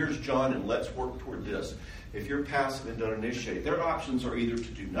say, hey, here's John and let's work toward this. If you're passive and don't initiate, their options are either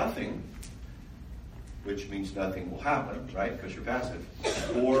to do nothing, which means nothing will happen, right, because you're passive,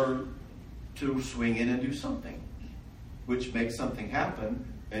 or to swing in and do something, which makes something happen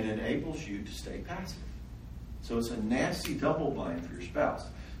and enables you to stay passive. So it's a nasty double bind for your spouse.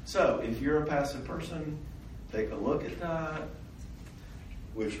 So if you're a passive person, take a look at that,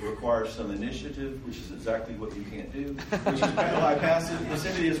 which requires some initiative, which is exactly what you can't do, which is kind of why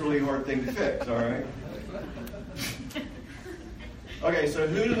passivity is a really hard thing to fix, all right? Okay, so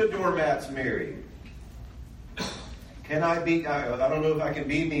who do the doormats marry? Can I be, I don't know if I can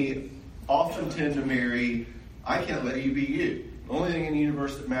be me, often tend to marry, I can't let you be you. The only thing in the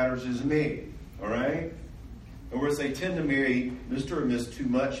universe that matters is me, all right? In other words, they tend to marry Mr. or Miss Too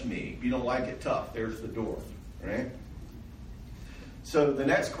Much Me. If you don't like it, tough. There's the door, right? So the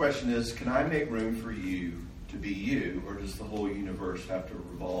next question is, can I make room for you to be you, or does the whole universe have to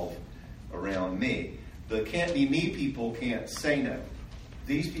revolve around me? The can't be me people can't say no.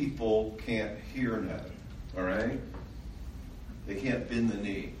 These people can't hear no, all right? They can't bend the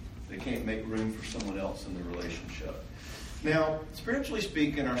knee. They can't make room for someone else in the relationship. Now, spiritually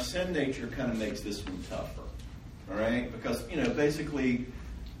speaking, our sin nature kind of makes this one tougher, all right? Because, basically,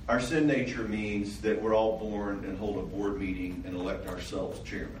 our sin nature means that we're all born and hold a board meeting and elect ourselves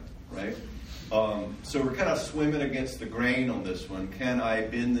chairman, right? So we're kind of swimming against the grain on this one. Can I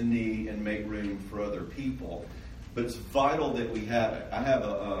bend the knee and make room for other people? But it's vital that we have it. I have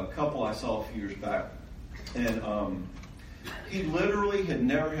a couple I saw a few years back, and he literally had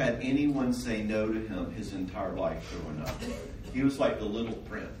never had anyone say no to him his entire life growing up. He was like the little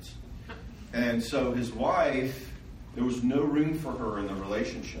prince. And so his wife, there was no room for her in the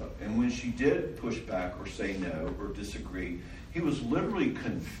relationship. And when she did push back or say no or disagree, he was literally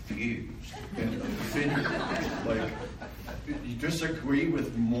confused and offended. Like, you disagree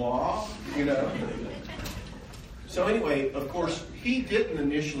with moi? So anyway, of course, he didn't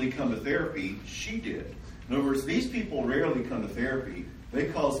initially come to therapy. She did. In other words, these people rarely come to therapy. They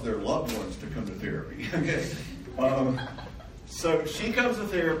cause their loved ones to come to therapy. Okay. So she comes to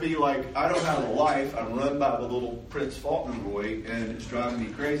therapy like, I don't have a life. I'm run by the little Prince Fauntleroy, and it's driving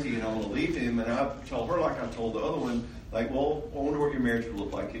me crazy, and I want to leave him. And I tell her, like I told the other one, like, well, I wonder what your marriage would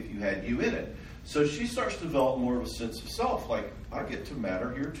look like if you had you in it. So she starts to develop more of a sense of self, like, I get to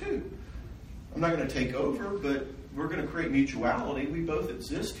matter here too. I'm not going to take over, but we're going to create mutuality. We both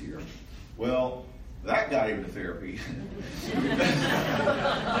exist here. Well, that got him to therapy.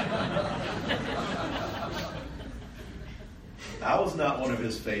 I was not one of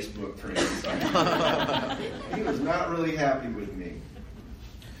his Facebook friends. He was not really happy with me.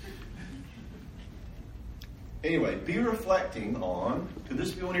 Anyway, be reflecting on, could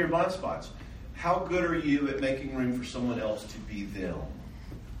this be one of your blind spots? How good are you at making room for someone else to be them?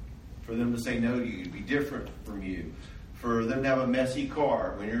 For them to say no to you, to be different from you. For them to have a messy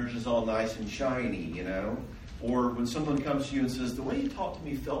car when yours is all nice and shiny, you know? Or when someone comes to you and says, the way you talked to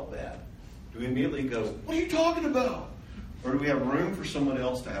me felt bad. Do we immediately go, what are you talking about? Or do we have room for someone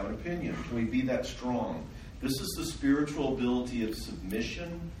else to have an opinion? Can we be that strong? This is the spiritual ability of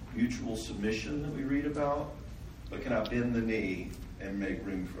submission, mutual submission that we read about. But can I bend the knee and make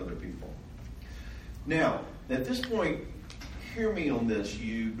room for other people? Now, at this point, hear me on this,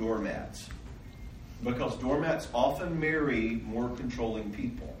 you doormats. Because doormats often marry more controlling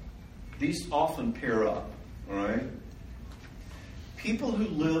people. These often pair up, all right? People who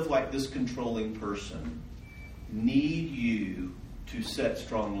live like this controlling person need you to set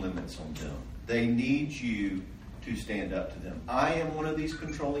strong limits on them. They need you to stand up to them. I am one of these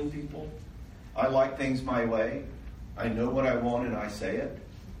controlling people. I like things my way. I know what I want and I say it.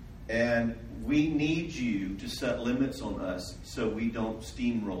 And we need you to set limits on us so we don't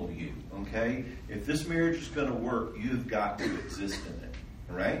steamroll you, okay? If this marriage is going to work, you've got to exist in it,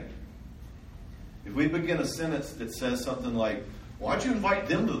 all right? If we begin a sentence that says something like, why'd you invite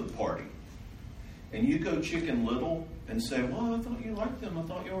them to the party? And you go Chicken Little and say, well, I thought you liked them. I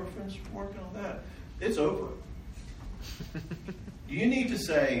thought you were friends from work and all that. It's over. You need to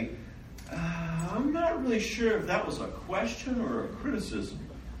say, I'm not really sure if that was a question or a criticism.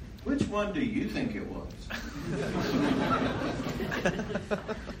 Which one do you think it was?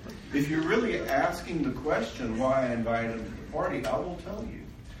 If you're really asking the question why I invited him to the party, I will tell you.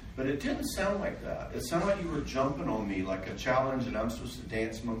 But it didn't sound like that. It sounded like you were jumping on me like a challenge and I'm supposed to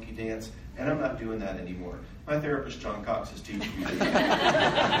dance, monkey dance, and I'm not doing that anymore. My therapist, John Cox, is teaching me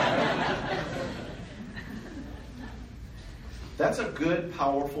that. That's a good,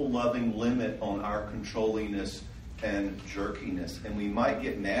 powerful, loving limit on our controllingness and jerkiness. And we might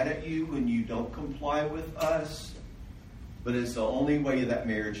get mad at you when you don't comply with us, but it's the only way that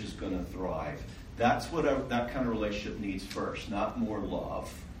marriage is going to thrive. That's what that kind of relationship needs first, not more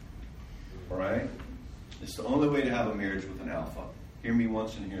love. All right? It's the only way to have a marriage with an alpha. Hear me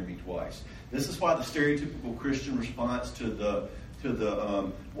once and hear me twice. This is why the stereotypical Christian response to the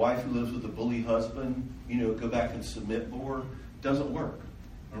wife who lives with a bully husband, go back and submit more, doesn't work.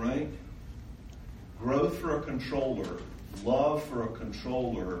 All right? Growth for a controller, love for a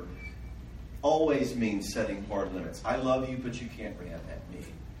controller, always means setting hard limits. I love you, but you can't rant at me.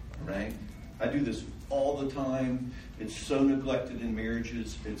 All right? I do this all the time. It's so neglected in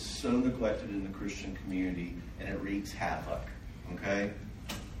marriages. It's so neglected in the Christian community, and it wreaks havoc. Okay?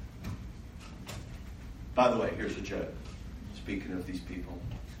 By the way, here's a joke. Speaking of these people.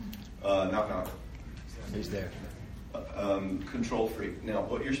 Knock, knock. Who's there? Control freak. Now,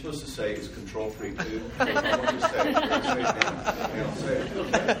 what you're supposed to say is control freak too. I want you to say it. Say it.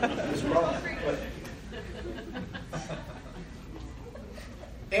 It's wrong.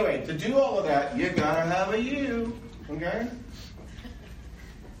 Anyway, to do all of that, you gotta have a you. Okay?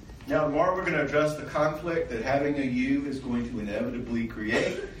 Now, tomorrow we're going to address the conflict that having a you is going to inevitably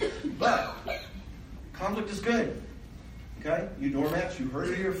create. But conflict is good. Okay? You doormats, you heard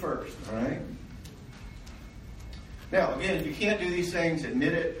it here first. All right? Now, again, if you can't do these things,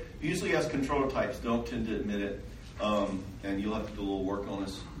 admit it. Usually us controller types don't tend to admit it. And you'll have to do a little work on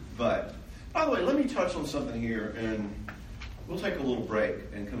this. But, by the way, let me touch on something here. And we'll take a little break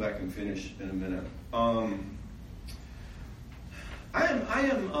and come back and finish in a minute. I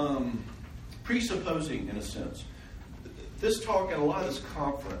am presupposing, in a sense, this talk and a lot of this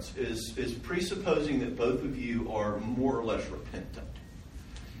conference is presupposing that both of you are more or less repentant.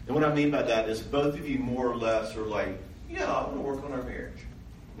 And what I mean by that is both of you more or less are like, yeah, I want to work on our marriage.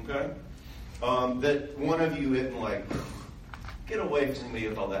 Okay? That one of you isn't like, get away from me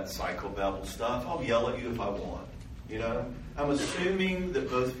with all that psychobabble stuff. I'll yell at you if I want. I'm assuming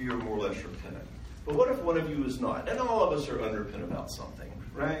that both of you are more or less repentant. But what if one of you is not? And all of us are unrepentant about something,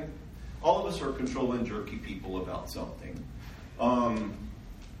 right? All of us are controlling, jerky people about something.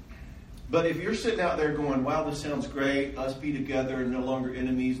 But if you're sitting out there going, wow, this sounds great, us be together, no longer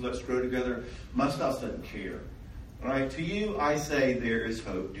enemies, let's grow together, my spouse doesn't care. All right? To you, I say there is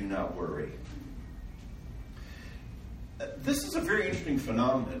hope, do not worry. This is a very interesting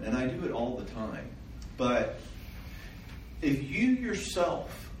phenomenon, and I do it all the time. But if you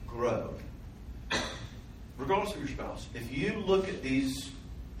yourself grow, regardless of your spouse, if you look at these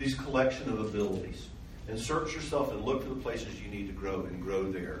collection of abilities and search yourself and look for the places you need to grow and grow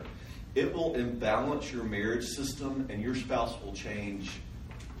there, it will imbalance your marriage system and your spouse will change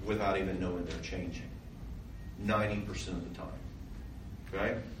without even knowing they're changing. 90% of the time.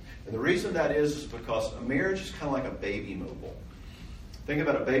 Okay? And the reason that is because a marriage is kind of like a baby mobile. Think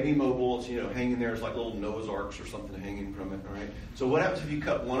about a baby mobile. It's, hanging there. It's like little Noah's Arks or something hanging from it, all right? So what happens if you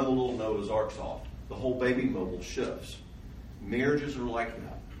cut one of the little Noah's Arks off? The whole baby mobile shifts. Marriages are like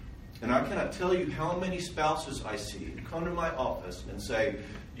that. And I cannot tell you how many spouses I see come to my office and say,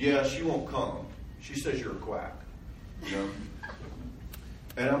 yeah, she won't come. She says you're a quack.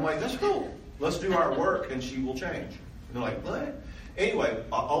 And I'm like, that's cool. Let's do our work and she will change. And they're like, what? Anyway,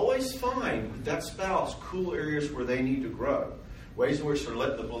 I always find with that spouse cool areas where they need to grow. Ways in which they're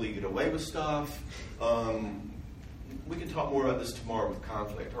letting the bully get away with stuff. We can talk more about this tomorrow with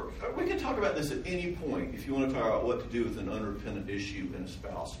conflict. Or we can talk about this at any point if you want to talk about what to do with an unrepentant issue in a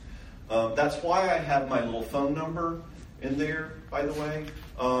spouse. That's why I have my little phone number in there, by the way.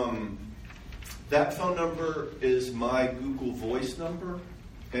 That phone number is my Google Voice number.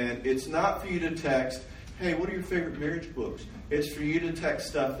 And it's not for you to text, hey, what are your favorite marriage books? It's for you to text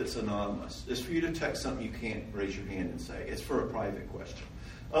stuff that's anonymous. It's for you to text something you can't raise your hand and say. It's for a private question.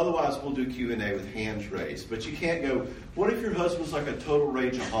 Otherwise, we'll do Q&A with hands raised. But you can't go, what if your husband's like a total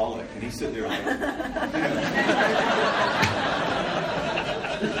rageaholic? And he's sitting there like,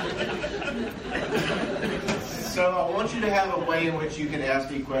 So I want you to have a way in which you can ask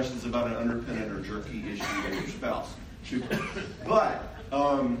me questions about an unrepentant or jerky issue with your spouse. But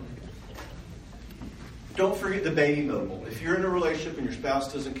don't forget the baby mobile. If you're in a relationship and your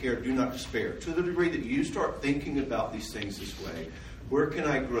spouse doesn't care, do not despair. To the degree that you start thinking about these things this way, where can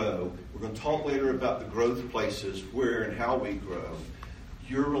I grow? We're going to talk later about the growth places, where and how we grow.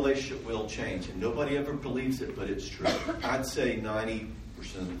 Your relationship will change. And nobody ever believes it, but it's true. I'd say 90%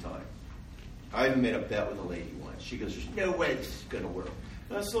 of the time. I even made a bet with a lady once. She goes, there's no way this is going to work.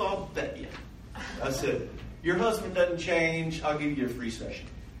 And I said, I'll bet you. I said, your husband doesn't change, I'll give you a free session.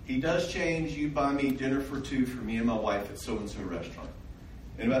 He does change, you buy me dinner for two for me and my wife at so-and-so restaurant.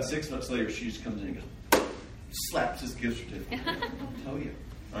 And about 6 months later, she just comes in and goes, slaps his gift certificate. I'll tell you.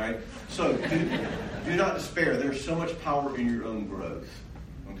 All right? So do not despair. There's so much power in your own growth.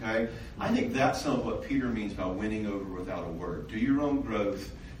 Okay? I think that's some of what Peter means by winning over without a word. Do your own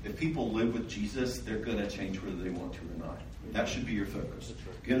growth. If people live with Jesus, they're going to change whether they want to or not. That should be your focus.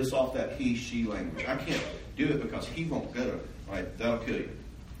 Get us off that he, she language. I can't do it because he won't go to it. Right? That'll kill you.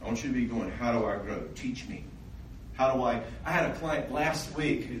 I want you to be going, how do I grow? Teach me. How do I had a client last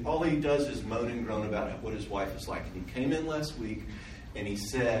week who all he does is moan and groan about what his wife is like. And he came in last week and he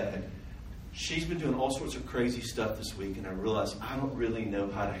said, she's been doing all sorts of crazy stuff this week, and I realized I don't really know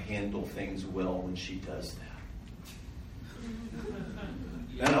how to handle things well when she does that.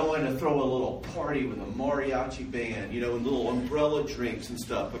 And I wanted to throw a little party with a mariachi band, and little umbrella drinks and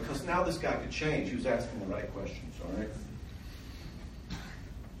stuff, because now this guy could change. He was asking the right questions, all right?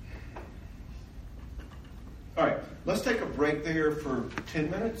 All right, let's take a break there for 10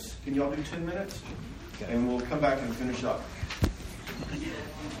 minutes. Can y'all do 10 minutes? Okay. And we'll come back and finish up.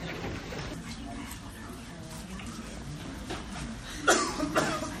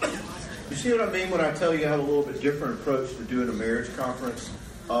 You see what I mean when I tell you I have a little bit different approach to doing a marriage conference?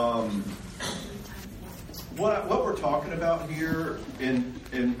 What we're talking about here, in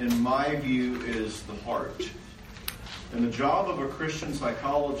my view, is the heart. And the job of a Christian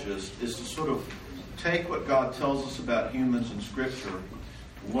psychologist is to sort of take what God tells us about humans in Scripture,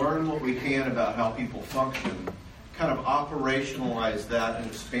 learn what we can about how people function, kind of operationalize that and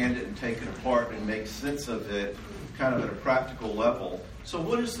expand it and take it apart and make sense of it kind of at a practical level. So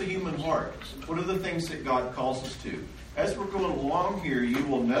what is the human heart? What are the things that God calls us to? As we're going along here, you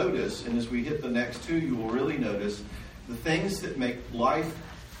will notice, and as we hit the next two, you will really notice the things that make life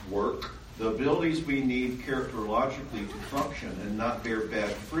work, the abilities we need characterologically to function and not bear bad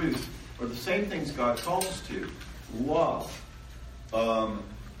fruit, are the same things God calls us to. Love,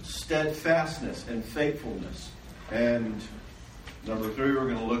 steadfastness, and faithfulness. And number 3, we're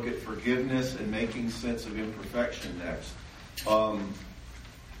going to look at forgiveness and making sense of imperfection next.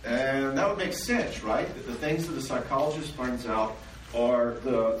 And that would make sense, right? That the things that the psychologist finds out are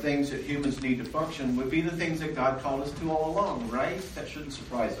the things that humans need to function would be the things that God called us to all along, right? That shouldn't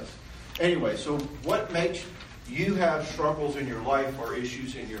surprise us. Anyway, so what makes you have struggles in your life or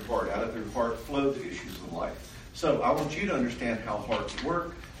issues in your heart? Out of your heart flow the issues of life. So I want you to understand how hearts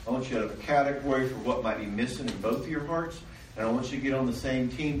work. I want you to have a category for what might be missing in both of your hearts. And I want you to get on the same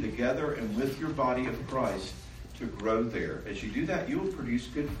team together and with your body of Christ to grow there. As you do that, you will produce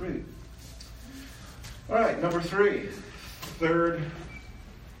good fruit. All right, number 3. Third,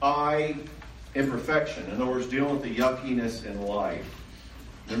 imperfection. In other words, dealing with the yuckiness in life.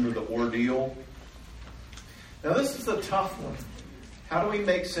 Remember the ordeal? Now this is a tough one. How do we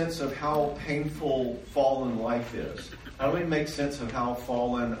make sense of how painful fallen life is? How do we make sense of how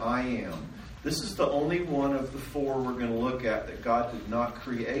fallen I am? This is the only one of the four we're going to look at that God did not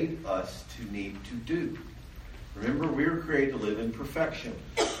create us to need to do. Remember, we were created to live in perfection.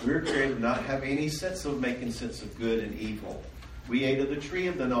 We were created to not have any sense of making sense of good and evil. We ate of the tree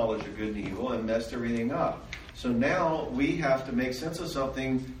of the knowledge of good and evil and messed everything up. So now we have to make sense of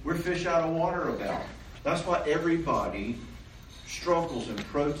something we're fish out of water about. That's why everybody struggles and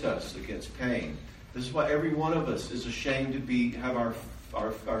protests against pain. This is why every one of us is ashamed to have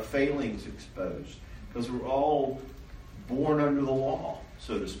our failings exposed. Because we're all born under the law,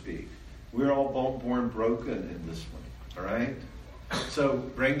 so to speak. We're all born broken in this one. All right? So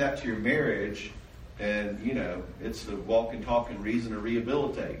bring that to your marriage, and, it's the walk and talk and reason to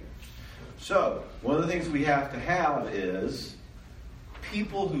rehabilitate. So, one of the things we have to have is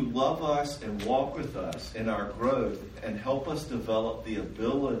people who love us and walk with us in our growth and help us develop the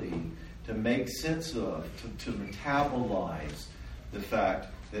ability to make sense of, to metabolize the fact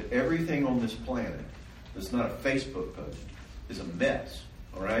that everything on this planet that's not a Facebook post is a mess,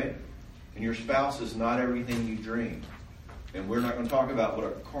 all right? And your spouse is not everything you dream. And we're not going to talk about what a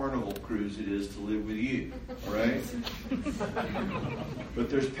carnival cruise it is to live with you, all right? But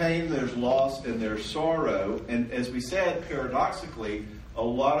there's pain, there's loss, and there's sorrow. And as we said, paradoxically, a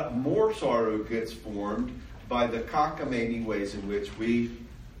lot more sorrow gets formed by the cockamamie ways in which we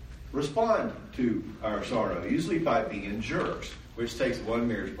respond to our sorrow, usually by being jerks, which takes one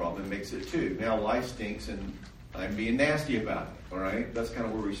marriage problem and makes it two. Now life stinks and I'm being nasty about it, all right? That's kind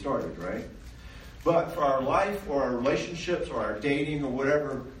of where we started, right? But for our life or our relationships or our dating or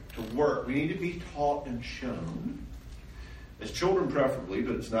whatever to work, we need to be taught and shown, as children preferably,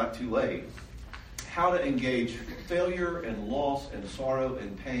 but it's not too late, how to engage failure and loss and sorrow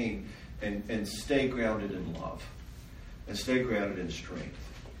and pain and stay grounded in love and stay grounded in strength.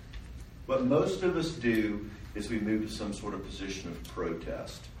 What most of us do is we move to some sort of position of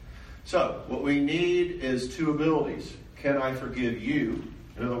protest. So what we need is two abilities. Can I forgive you?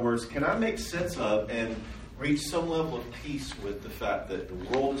 In other words, can I make sense of and reach some level of peace with the fact that the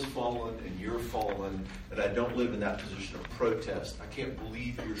world is fallen and you're fallen, and I don't live in that position of protest. I can't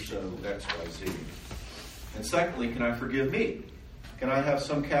believe you're so X, Y, Z. And secondly, can I forgive me? Can I have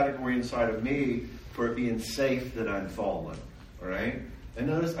some category inside of me for it being safe that I'm fallen? All right? And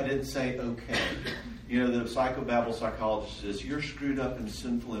notice I didn't say okay. The psychobabble psychologist says, you're screwed up and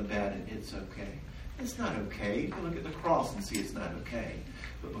sinful and bad and it's okay. It's not okay. You can look at the cross and see it's not okay.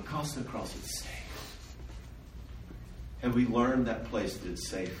 But because of the cross, it's safe. Have we learned that place that it's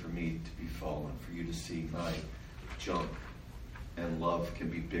safe for me to be fallen, for you to see my junk, and love can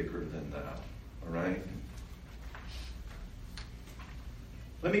be bigger than that? All right?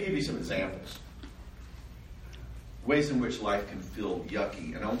 Let me give you some examples. Ways in which life can feel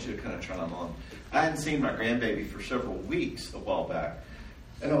yucky, and I want you to kind of try them on. I hadn't seen my grandbaby for several weeks a while back,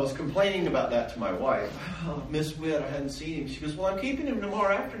 and I was complaining about that to my wife. Oh, Miss Witt, I hadn't seen him. She goes, well, I'm keeping him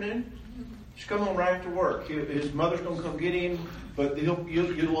tomorrow afternoon. Just come home right after work. His mother's going to come get him, but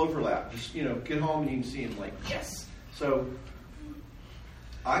you'll overlap. Just, get home and you can see him. Like, yes. So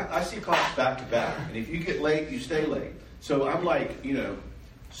I see clocks back to back, and if you get late, you stay late. So I'm like,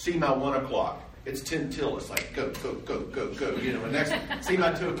 see my 1 o'clock. It's 10 till. It's like, go, go, go, go, go. And next, see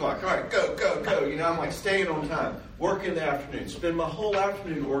my 2 o'clock. All right, go, go, go. I'm like staying on time. Work in the afternoon. Spend my whole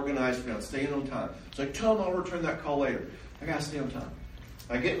afternoon organized around staying on time. It's like, tell them I'll return that call later. I got to stay on time.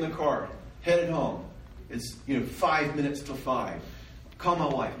 I get in the car, headed home. It's, 5 minutes till 5. Call my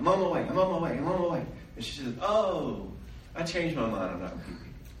wife. I'm on my way. I'm on my way. I'm on my way. And she says, oh, I changed my mind. I'm not going to keep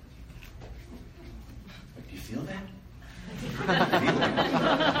you. Like, do you feel that?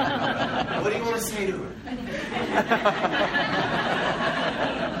 What do you want to say to her?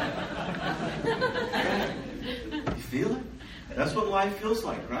 You feel it? That's what life feels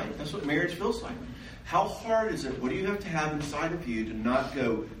like, right? That's what marriage feels like. How hard is it? What do you have to have inside of you to not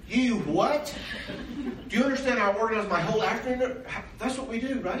go, you what? Do you understand how I organize my whole afternoon? That's what we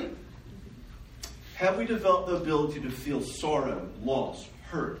do, right? Have we developed the ability to feel sorrow, loss,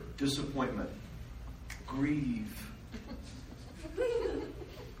 hurt, disappointment, grieve?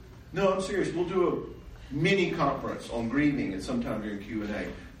 No, I'm serious. We'll do a mini conference on grieving at some time during Q&A.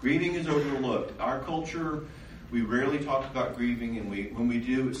 Grieving is overlooked. Our culture, we rarely talk about grieving, and when we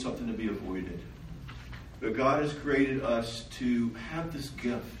do, it's something to be avoided. But God has created us to have this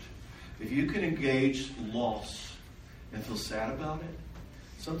gift. If you can engage loss and feel sad about it,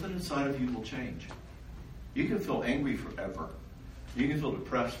 something inside of you will change. You can feel angry forever. You can feel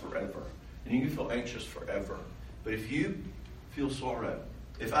depressed forever. And you can feel anxious forever. But if you feel sorrow,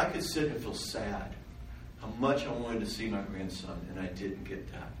 if I could sit and feel sad, how much I wanted to see my grandson and I didn't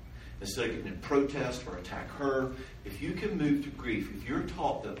get that. instead of getting in protest or attack her. If you can move to grief, if you're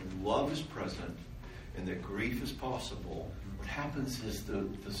taught that love is present and that grief is possible, what happens is the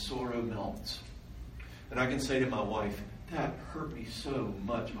sorrow melts. And I can say to my wife, that hurt me so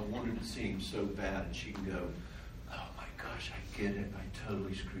much. I wanted to see him so bad. And she can go, oh my gosh, I get it. I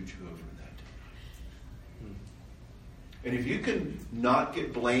totally screwed you over that day. And if you can not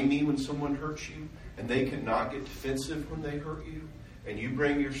get blamey when someone hurts you, and they cannot get defensive when they hurt you, and you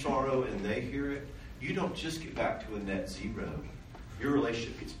bring your sorrow and they hear it, you don't just get back to a net zero. Your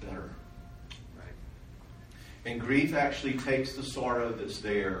relationship gets better. Right? And grief actually takes the sorrow that's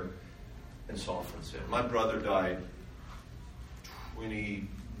there and softens it. My brother died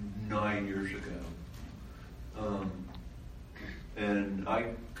 29 years ago. And I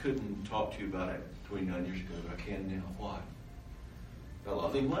couldn't talk to you about it 29 years ago, but I can now. Why? I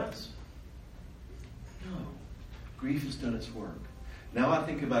love him less? No. Grief has done its work. Now I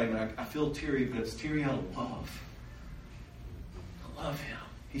think about him, I feel teary, but it's teary out of love. I love him.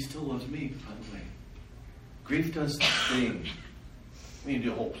 He still loves me, by the way. Grief does this thing. We need to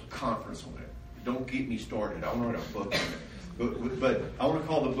do a whole conference on it. Don't get me started. I want to write a book on it. But I want to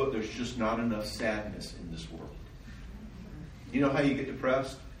call the book, There's Just Not Enough Sadness in This World. You know how you get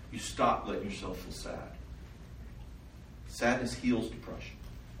depressed? You stop letting yourself feel sad. Sadness heals depression.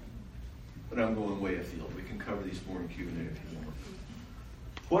 But I'm going way afield. We can cover these more in Q&A if you want.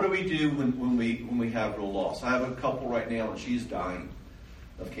 What do we do when we have real loss? I have a couple right now, and she's dying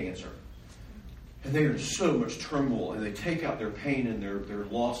of cancer. And they are in so much turmoil, and they take out their pain and their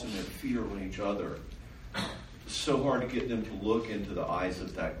loss and their fear on each other. It's so hard to get them to look into the eyes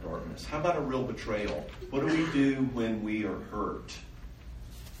of that darkness. How about a real betrayal? What do we do when we are hurt?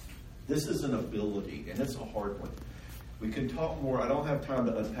 This is an ability, and it's a hard one. We can talk more. I don't have time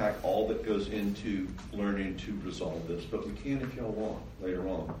to unpack all that goes into learning to resolve this, but we can if y'all want later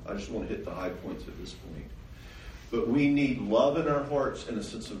on. I just want to hit the high points at this point. But we need love in our hearts and a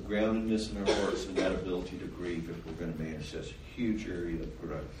sense of groundedness in our hearts and that ability to grieve if we're going to manage this huge area of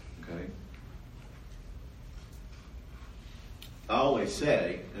growth. Okay? I always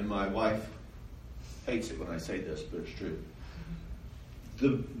say, and my wife hates it when I say this, but it's true.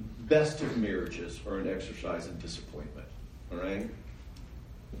 The best of marriages are an exercise in disappointment. All right?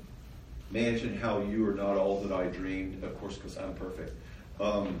 Imagine how you are not all that I dreamed, of course, because I'm perfect.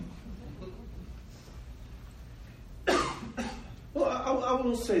 Well, I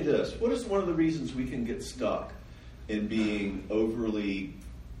will say this. What is one of the reasons we can get stuck in being overly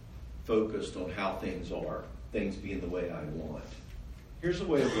focused on how things are, things being the way I want? Here's a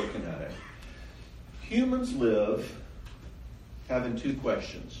way of looking at it. Humans live having two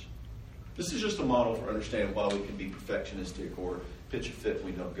questions. This is just a model for understanding why we can be perfectionistic or pitch a fit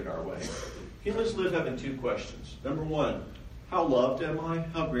when we don't get our way. Humans live having two questions. Number one, how loved am I?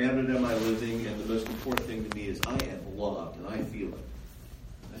 How grounded am I living? And the most important thing to me is I am loved, and I feel it.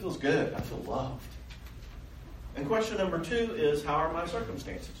 It feels good. I feel loved. And question number two is, how are my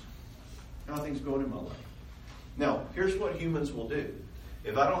circumstances? How are things going in my life? Now, here's what humans will do.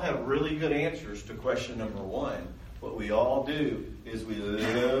 If I don't have really good answers to question number one, what we all do is we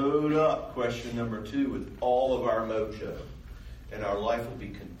load up question number two with all of our mojo. And our life will be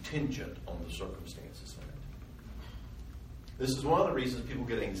contingent on the circumstances in it. This is one of the reasons people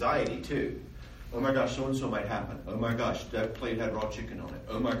get anxiety, too. Oh my gosh, so-and-so might happen. Oh my gosh, that plate had raw chicken on it.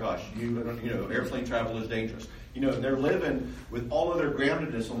 Oh my gosh, you know, airplane travel is dangerous. You know, and they're living with all of their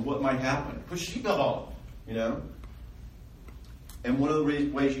groundedness on what might happen. Put your seatbelt on, you know. And one of the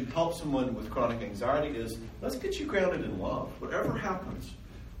ways you help someone with chronic anxiety is, let's get you grounded in love. Whatever happens,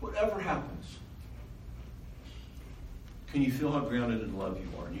 can you feel how grounded in love you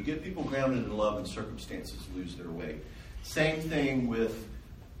are? And you get people grounded in love and circumstances lose their way. Same thing with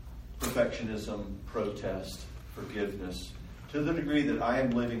perfectionism, protest, forgiveness. To the degree that I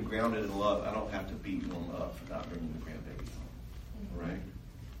am living grounded in love, I don't have to beat one up for not bringing the grandbaby home. All right?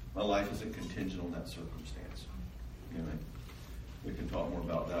 My life isn't contingent on that circumstance. You know? We can talk more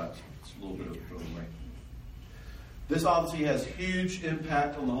about that. It's a little bit of a way. This obviously has huge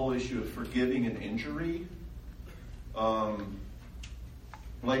impact on the whole issue of forgiving an injury.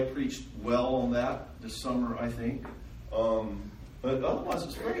 Blake preached well on that this summer, I think. But otherwise,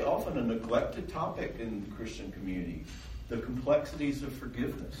 it's very often a neglected topic in the Christian community. The complexities of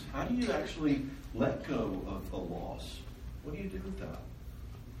forgiveness. How do you actually let go of a loss? What do you do with that?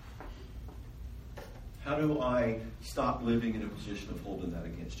 How do I stop living in a position of holding that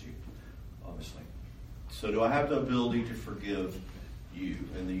against you? Obviously. So do I have the ability to forgive you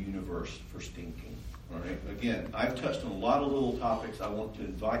and the universe for stinking? All right. Again, I've touched on a lot of little topics I want to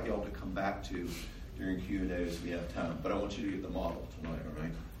invite y'all to come back to during Q&A as we have time. But I want you to get the model tonight, all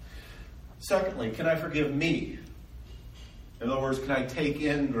right? Secondly, can I forgive me? In other words, can I take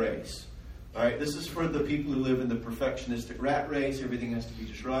in grace? All right, this is for the people who live in the perfectionistic rat race. Everything has to be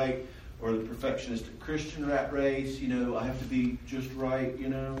just right. Or the perfectionistic Christian rat race. I have to be just right,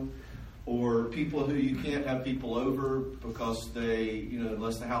 Or people who you can't have people over because they,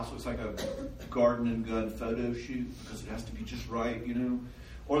 unless the house looks like a garden and gun photo shoot because it has to be just right,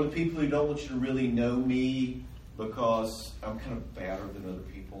 Or the people who don't want you to really know me because I'm kind of badder than other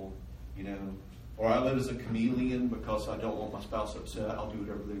people, Or I live as a chameleon because I don't want my spouse upset. I'll do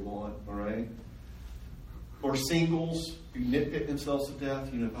whatever they want, all right? Or singles who nitpick themselves to death.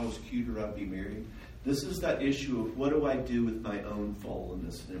 If I was cuter, I'd be married. This is that issue of what do I do with my own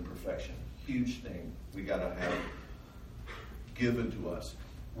fallenness and imperfection. Huge thing we got to have given to us.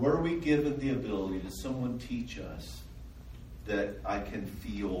 Were we given the ability, did someone teach us that I can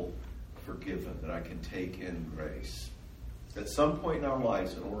feel forgiven, that I can take in grace? At some point in our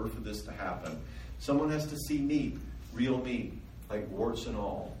lives, in order for this to happen, someone has to see me, real me, like warts and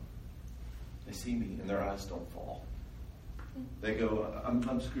all. They see me and their eyes don't fall. They go,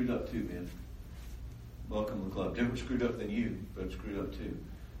 I'm screwed up too, man. Welcome to the club. Different screwed up than you, but I'm screwed up too.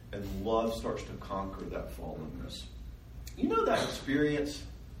 And love starts to conquer that fallenness. You know that experience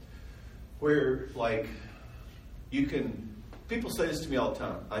where, people say this to me all the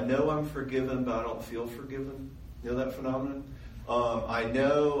time. I know I'm forgiven, but I don't feel forgiven. You know that phenomenon? I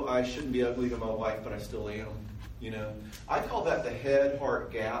know I shouldn't be ugly to my wife, but I still am. I call that the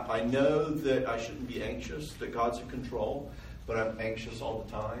head-heart gap. I know that I shouldn't be anxious, that God's in control, but I'm anxious all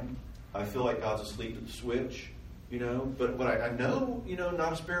the time. I feel like God's asleep at the switch, But I know,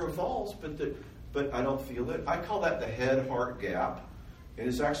 not a sparrow falls, but I don't feel it. I call that the head-heart gap. And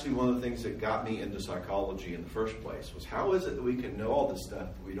it's actually one of the things that got me into psychology in the first place, was how is it that we can know all this stuff,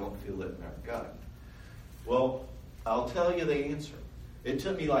 but we don't feel it in our gut? Well, I'll tell you the answer. It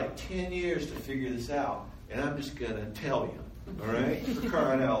took me 10 years to figure this out. And I'm just going to tell you, all right? For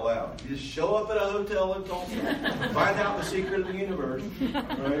crying out loud. You just show up at a hotel in Tulsa, find out the secret of the universe,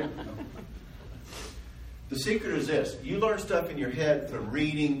 right? The secret is this. You learn stuff in your head from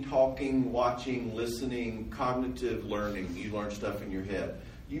reading, talking, watching, listening, cognitive learning. You learn stuff in your head.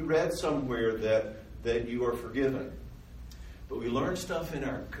 You read somewhere that you are forgiven. But we learn stuff in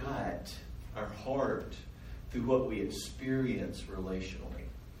our gut, our heart, through what we experience relationally.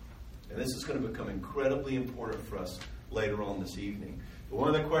 And this is going to become incredibly important for us later on this evening. But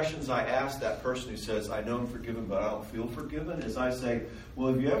one of the questions I ask that person who says, I know I'm forgiven, but I don't feel forgiven, is I say,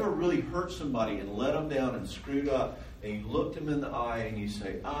 well, have you ever really hurt somebody and let them down and screwed up, and you looked them in the eye and you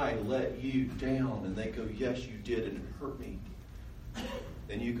say, I let you down, and they go, yes, you did, and it hurt me.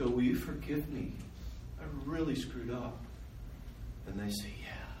 And you go, will you forgive me? I really screwed up. And they say,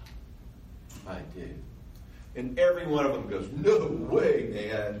 yeah, I did. And every one of them goes, no way,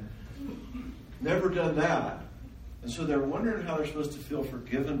 man. Never done that. And so they're wondering how they're supposed to feel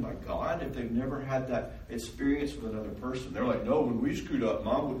forgiven by God if they've never had that experience with another person. They're like, no, when we screwed up,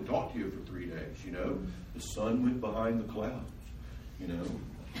 Mom wouldn't talk to you for 3 days, The sun went behind the clouds,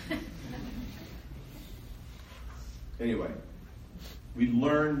 Anyway, we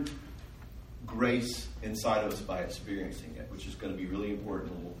learn grace inside of us by experiencing it, which is going to be really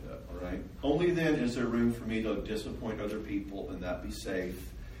important in a little bit, all right? Only then is there room for me to disappoint other people and not be safe,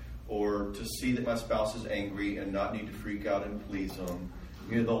 or to see that my spouse is angry and not need to freak out and please them.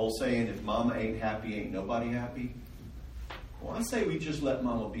 The whole saying, if mama ain't happy, ain't nobody happy. Well, I say we just let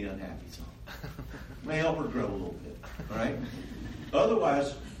mama be unhappy some. May help her grow a little bit, all right?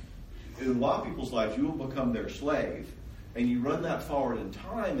 Otherwise, in a lot of people's lives, you will become their slave. And you run that forward in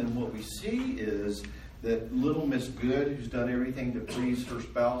time, and what we see is that little Miss Good, who's done everything to please her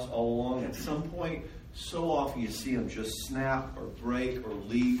spouse all along, at some point, so often you see them just snap or break or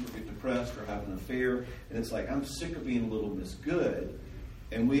leave or get depressed or have an affair. And it's like, I'm sick of being little Miss Good.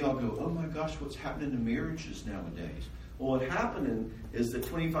 And we all go, oh my gosh, what's happening to marriages nowadays? Well, what happened is that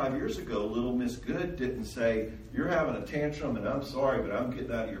 25 years ago, little Miss Good didn't say, you're having a tantrum and I'm sorry, but I'm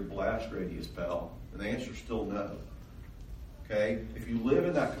getting out of your blast radius, pal. And the answer's still no. Okay? If you live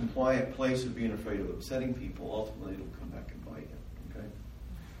in that compliant place of being afraid of upsetting people, ultimately it'll come back and bite you. Okay?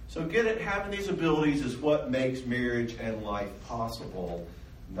 So get it, having these abilities is what makes marriage and life possible.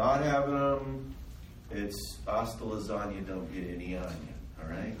 Not having them, it's hasta lasagna, don't get any onion. All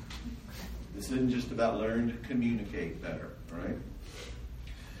right? This isn't just about learning to communicate better. All right?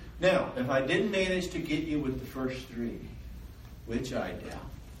 Now, if I didn't manage to get you with the first three, which I doubt,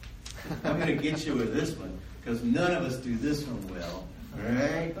 I'm going to get you with this one, because none of us do this one well. All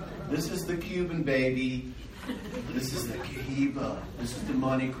right? This is the Cuban baby. This is the Cohiba. This is the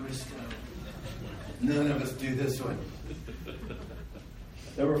Monte Cristo. None of us do this one.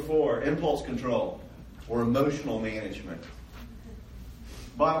 Number 4, impulse control or emotional management.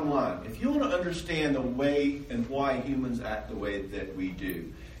 Bottom line, if you want to understand the way and why humans act the way that we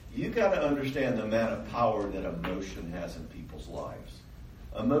do, you've got to understand the amount of power that emotion has in people's lives.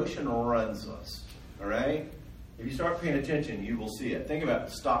 Emotion runs us, all right? If you start paying attention, you will see it. Think about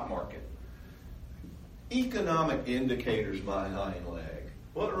the stock market. Economic indicators, my hind leg.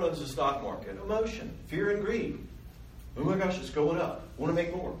 What runs the stock market? Emotion, fear and greed. Oh my gosh, it's going up. I want to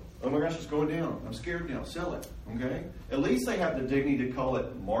make more. Oh my gosh, it's going down. I'm scared now. Sell it. Okay? At least they have the dignity to call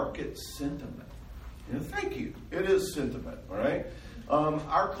it market sentiment. Thank you. It is sentiment. All right?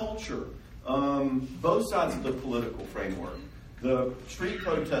 Our culture, both sides of the political framework, the street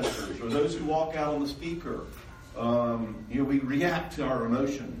protesters or those who walk out on the speaker, we react to our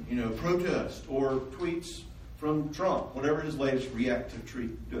emotion. Protest or tweets from Trump, whatever his latest reactive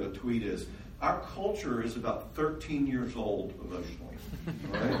tweet is. Our culture is about 13 years old emotionally.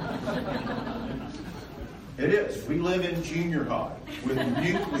 Right? It is. We live in junior high with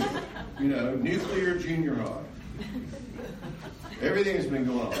nuclear junior high. Everything has been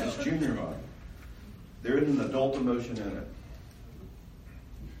going on. It's junior high. There isn't an adult emotion in it.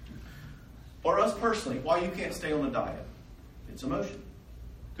 Or us personally, why you can't stay on a diet. It's emotion.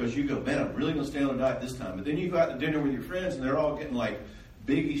 Because you go, man, I'm really going to stay on a diet this time. But then you go out to dinner with your friends and they're all getting like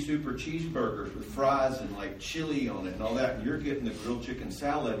Biggie Super cheeseburgers with fries and like chili on it and all that. And you're getting the grilled chicken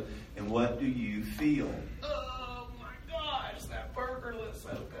salad. And what do you feel? Oh my gosh, that burger looks so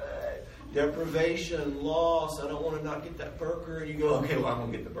good. Deprivation, loss, I don't want to not get that burger. And you go, okay, well, I'm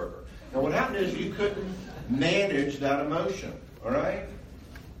going to get the burger. Now what happened is you couldn't manage that emotion. All right?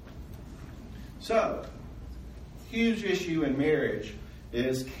 So, huge issue in marriage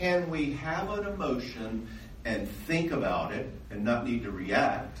is, can we have an emotion and think about it and not need to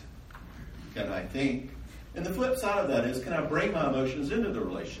react? Can I think? And the flip side of that is, can I bring my emotions into the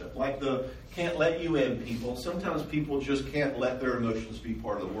relationship? Like the can't let you in people. Sometimes people just can't let their emotions be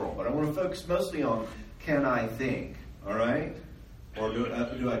part of the world. But I want to focus mostly on, can I think? All right? Or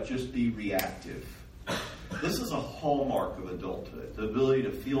do I just be reactive? This is a hallmark of adulthood, the ability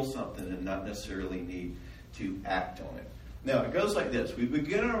to feel something and not necessarily need to act on it. Now, it goes like this. We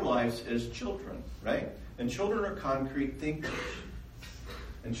begin our lives as children, right? And children are concrete thinkers.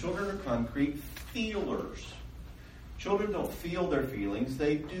 And children are concrete feelers. Children don't feel their feelings,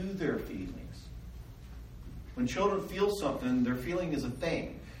 they do their feelings. When children feel something, their feeling is a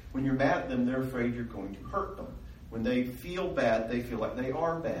thing. When you're mad at them, they're afraid you're going to hurt them. When they feel bad, they feel like they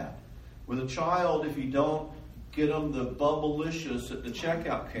are bad. With a child, if you don't get them the bubblicious at the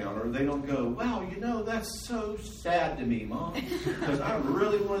checkout counter, they don't go, wow, that's so sad to me, Mom. Because I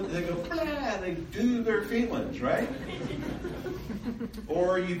really want it. They go, blah, they do their feelings, right?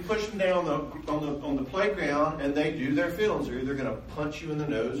 Or you push them down on the playground and they do their feelings. They're either going to punch you in the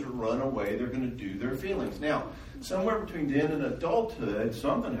nose or run away. They're going to do their feelings. Now, somewhere between then and adulthood,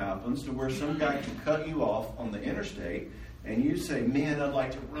 something happens to where some guy can cut you off on the interstate. And you say, man, I'd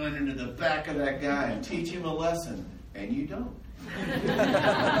like to run into the back of that guy and teach him a lesson. And you don't.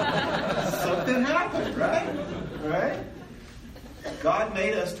 Something happened, right? Right? God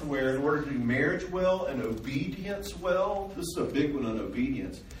made us to where, in order to do marriage well and obedience well, this is a big one on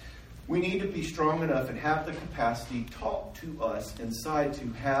obedience, we need to be strong enough and have the capacity taught to us inside to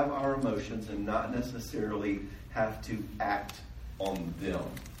have our emotions and not necessarily have to act on them.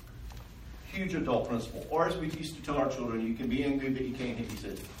 Huge adult principle. Or as we used to tell our children, you can be angry, but you can't hit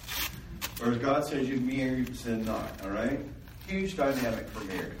sin. Or as God says, you can be angry, but sin not. All right? Huge dynamic for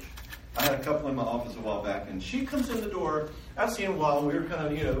marriage. I had a couple in my office a while back, and she comes in the door. I've seen her a while. We were kind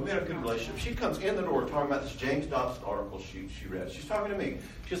of, we had a good relationship. She comes in the door talking about this James Dobson article she read. She's talking to me.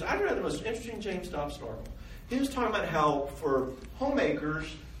 She goes, I read the most interesting James Dobson article. He was talking about how for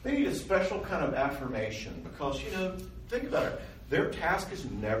homemakers, they need a special kind of affirmation because, think about it. Their task is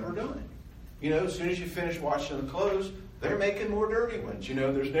never done. As soon as you finish washing the clothes, they're making more dirty ones.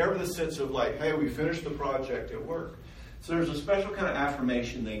 There's never the sense of like, hey, we finished the project at work. So there's a special kind of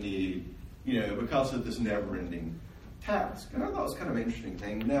affirmation they need, because of this never-ending task. And I thought it was kind of an interesting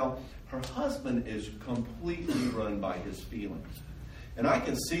thing. Now, her husband is completely run by his feelings. And I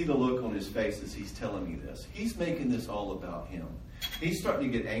can see the look on his face as he's telling me this. He's making this all about him. He's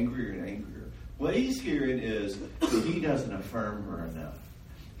starting to get angrier and angrier. What he's hearing is that he doesn't affirm her enough.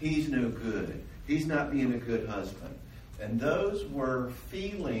 He's no good. He's not being a good husband. And those were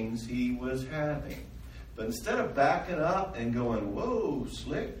feelings he was having. But instead of backing up and going, whoa,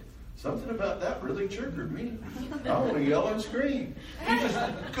 slick, something about that really triggered me. I want to yell and scream. He just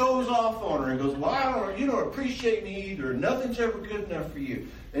goes off on her and goes, well, you don't appreciate me either. Nothing's ever good enough for you.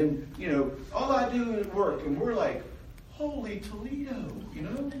 And, all I do is work. And we're like, Holy Toledo, you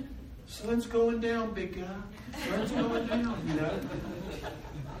know? Sun's going down, big guy. Sun's going down, you know?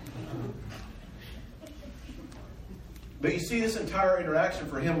 But you see, this entire interaction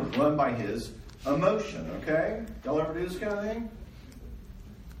for him was run by his emotion, okay? Y'all ever do this kind of thing?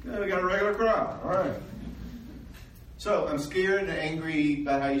 Yeah, we got a regular crowd, all right. So, I'm scared and angry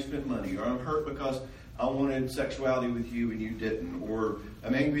about how you spent money, or I'm hurt because I wanted sexuality with you and you didn't, or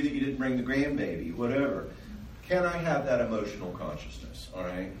I'm angry that you didn't bring the grandbaby, whatever. Can I have that emotional consciousness, all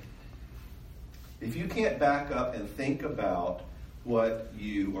right? If you can't back up and think about what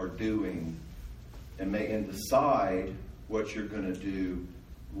you are doing and decide what you're going to do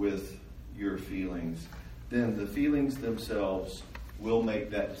with your feelings, then the feelings themselves will make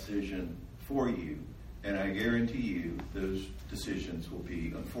that decision for you. And I guarantee you those decisions will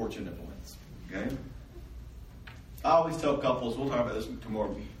be unfortunate ones. Okay? I always tell couples, we'll talk about this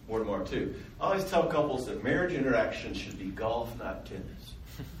more tomorrow too. I always tell couples that marriage interaction should be golf, not tennis.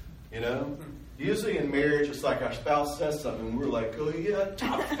 You know? Usually in marriage, it's like our spouse says something, and we're like, oh yeah,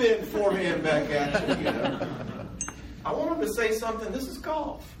 top fin, forehand back at you, you know? I want them to say something, this is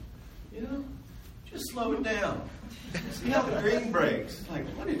golf. You know? Just slow it down. See how the green breaks. Like,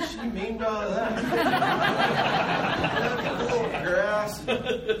 what did she mean by all that? Grass,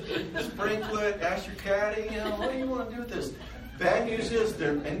 sprinkle it, ask your caddy, you know, what do you want to do with this? Bad news is,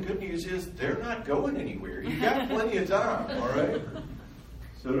 and good news is, they're not going anywhere. You've got plenty of time, all right?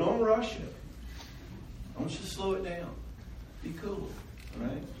 So don't rush it. I want you to slow it down. Be cool, all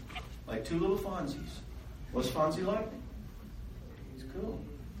right? Like two little Fonzies. What's Fonzie like? He's cool.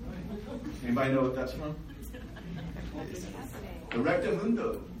 Right. Anybody know what that's from? The Recto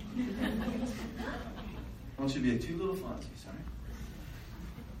Mundo. I want you to be two little Fonzies, all right?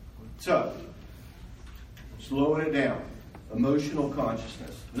 So, slowing it down. Emotional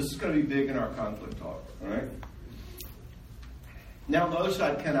consciousness. This is going to be big in our conflict talk, all right? Now, on the other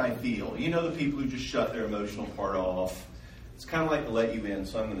side, can I feel? You know the people who just shut their emotional part off. It's kind of like to let you in,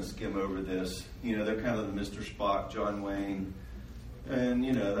 so I'm going to skim over this. You know, they're kind of the Mr. Spock, John Wayne. And,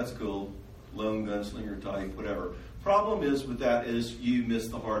 you know, that's cool. Lone gunslinger type, whatever. Problem is with that is you miss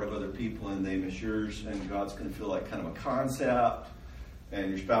the heart of other people and they miss yours, and God's going to feel like kind of a concept, and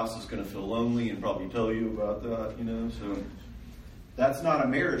your spouse is going to feel lonely and probably tell you about that, you know. So that's not a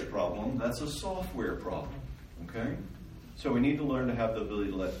marriage problem. That's a software problem, okay? So we need to learn to have the ability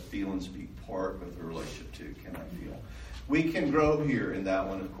to let feelings be part of the relationship too. Can I feel? We can grow here in that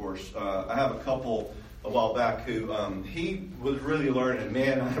one, of course. I have a couple a while back who he was really learning.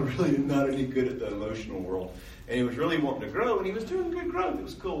 Man, I really am not any good at the emotional world. And he was really wanting to grow, and he was doing good growth. It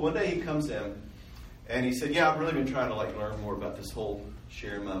was cool. One day he comes in, and he said, yeah, I've really been trying to learn more about this whole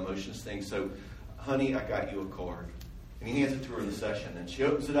sharing my emotions thing. So, honey, I got you a card. And he hands it to her in the session, and she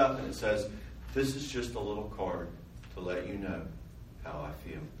opens it up, and it says, this is just a little card to let you know how I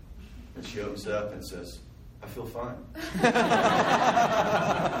feel. And she opens it up and says, I feel fine.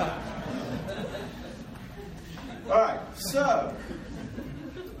 All right, so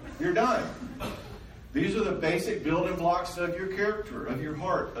you're done. These are the basic building blocks of your character, of your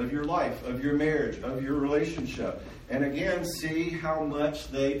heart, of your life, of your marriage, of your relationship. And again, see how much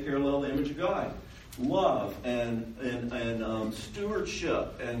they parallel the image of God. Love and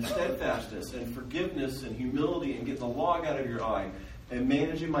stewardship and steadfastness and forgiveness and humility and getting the log out of your eye and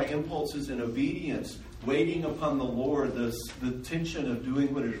managing my impulses in obedience, waiting upon the Lord, the tension of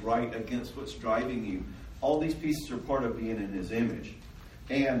doing what is right against what's driving you. All these pieces are part of being in His image.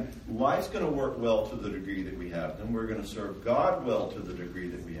 And life's going to work well to the degree that we have them. We're going to serve God well to the degree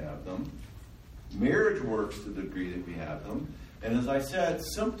that we have them. Marriage works to the degree that we have them. And as I said,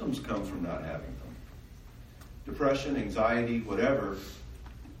 symptoms come from not having them. Depression, anxiety, whatever.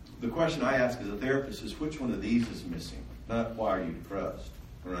 The question I ask as a therapist is, which one of these is missing? Not why are you depressed,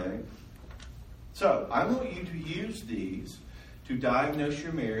 right? So I want you to use these to diagnose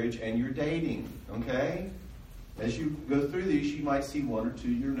your marriage and your dating, okay? As you go through these, you might see one or two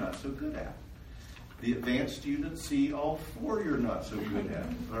you're not so good at. The advanced students see all four you're not so good at,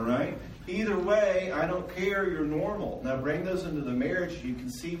 all right? Either way, I don't care, you're normal. Now bring those into the marriage, you can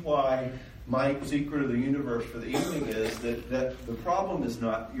see why my secret of the universe for the evening is that the problem is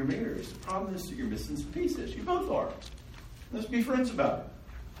not your marriage. The problem is that you're missing some pieces. You both are. Let's be friends about it.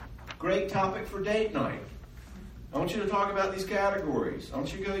 Great topic for date night. I want you to talk about these categories. I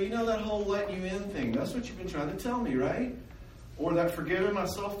want you to go, you know that whole letting you in thing, that's what you've been trying to tell me, right? Or that forgiving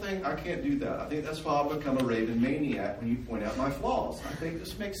myself thing, I can't do that. I think that's why I'll become a raving maniac when you point out my flaws. I think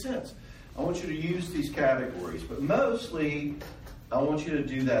this makes sense. I want you to use these categories, but mostly I want you to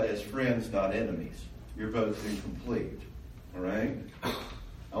do that as friends, not enemies. You're both incomplete, all right?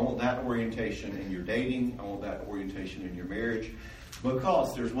 I want that to orientation in your dating. I want that orientation in your marriage.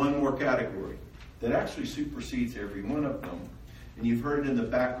 Because there's one more category that actually supersedes every one of them. And you've heard it in the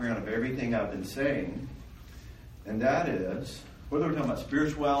background of everything I've been saying. And that is, whether we're talking about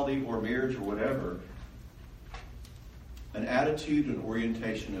spirituality or marriage or whatever, an attitude and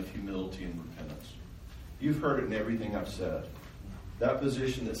orientation of humility and repentance. You've heard it in everything I've said. That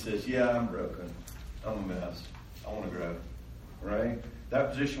position that says, yeah, I'm broken. I'm a mess. I want to grow. Right?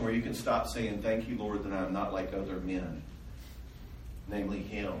 That position where you can stop saying, thank you, Lord, that I'm not like other men. Namely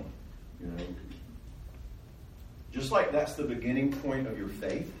Him. You know? Just like that's the beginning point of your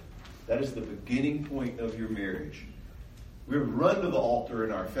faith, that is the beginning point of your marriage. We run to the altar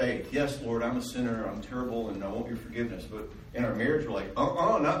in our faith. Yes, Lord, I'm a sinner, I'm terrible, and I want your forgiveness. But in our marriage, we're like,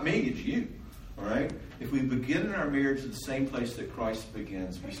 not me, it's you. All right? If we begin in our marriage at the same place that Christ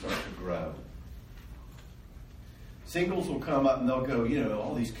begins, we start to grow. Singles will come up and they'll go,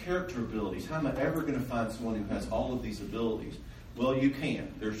 all these character abilities. How am I ever going to find someone who has all of these abilities? Well, you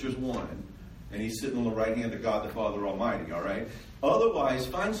can. There's just one. And he's sitting on the right hand of God the Father Almighty, all right? Otherwise,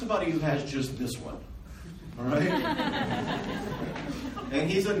 find somebody who has just this one, all right? And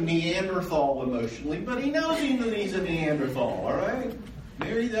he's a Neanderthal emotionally, but he knows that he's a Neanderthal, all right?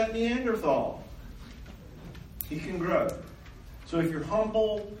 Marry that Neanderthal. He can grow. So if you're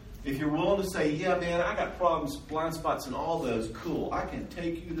humble, if you're willing to say, yeah, man, I got problems, blind spots, and all those, cool. I can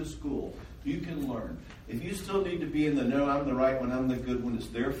take you to school. You can learn. If you still need to be in the no, I'm the right one, I'm the good one, it's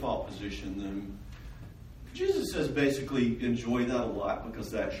their fault position, then Jesus says basically enjoy that a lot because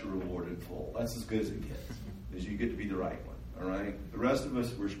that's your reward in full. That's as good as it gets, is you get to be the right one, all right? The rest of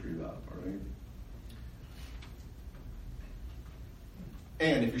us, we're screwed up, all right?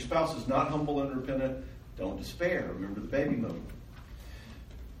 And if your spouse is not humble and repentant, don't despair. Remember the baby moment.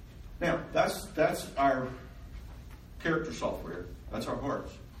 Now, that's our character software. That's our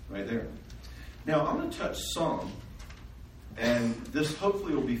hearts right there. Now, I'm going to touch some, and this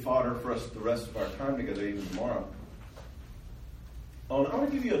hopefully will be fodder for us the rest of our time together, even tomorrow. I'm going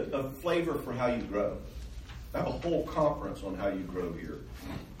to give you a flavor for how you grow. I have a whole conference on how you grow here.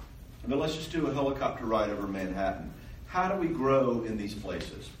 But let's just do a helicopter ride over Manhattan. How do we grow in these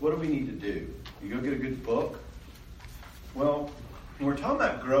places? What do we need to do? You go get a good book? Well, when we're talking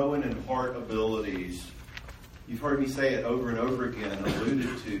about growing in heart abilities, you've heard me say it over and over again,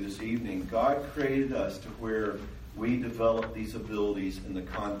 alluded to this evening. God created us to where we develop these abilities in the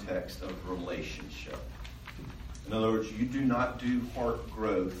context of relationship. In other words, you do not do heart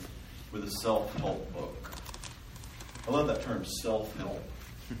growth with a self-help book. I love that term, self-help.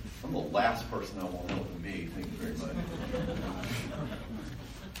 I'm the last person I want help with me. Thank you very much.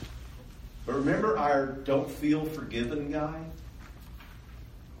 But remember our don't feel forgiven guy?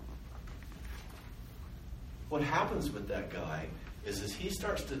 What happens with that guy is as he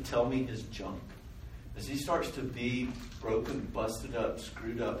starts to tell me his junk, as he starts to be broken, busted up,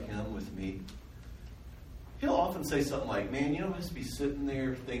 screwed up him with me, he'll often say something like, man, I must be sitting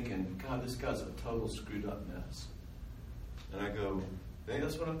there thinking, God, this guy's a total screwed up mess. And I go, hey,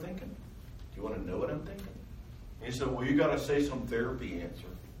 that's what I'm thinking. Do you want to know what I'm thinking? And he said, well, you got to say some therapy answer.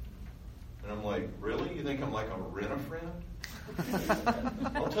 And I'm like, really? You think I'm like a rent-a-friend?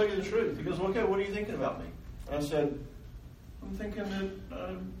 I'll tell you the truth. He goes, okay, what are you thinking about me? And I said, I'm thinking that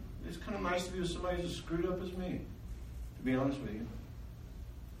it's kind of nice to be with somebody as screwed up as me, to be honest with you.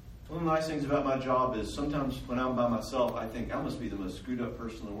 One of the nice things about my job is sometimes when I'm by myself, I think I must be the most screwed up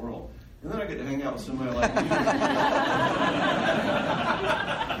person in the world. And then I get to hang out with somebody like you.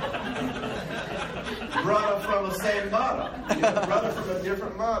 Brother from the same mother. Brother from a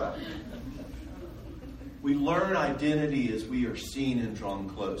different mother. We learn identity as we are seen and drawn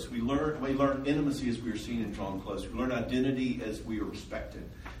close. We learn intimacy as we are seen and drawn close. We learn identity as we are respected.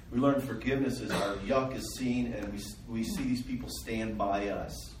 We learn forgiveness as our yuck is seen and we see these people stand by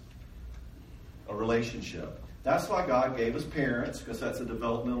us. A relationship. That's why God gave us parents, because that's a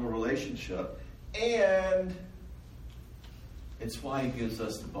developmental relationship. And it's why He gives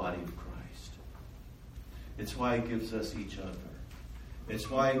us the body of Christ. It's why He gives us each other. It's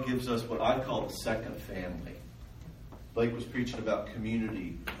why He gives us what I call the second family. Blake was preaching about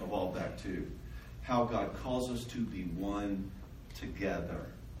community a while back too. How God calls us to be one together.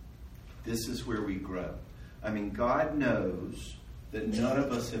 This is where we grow. I mean, God knows that none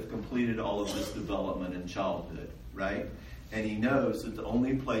of us have completed all of this development in childhood, right? And He knows that the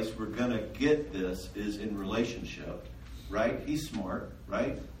only place we're going to get this is in relationship, right? He's smart,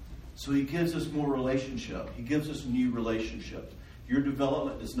 right? So He gives us more relationship. He gives us new relationships. Your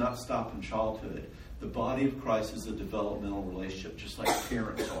development does not stop in childhood. The body of Christ is a developmental relationship, just like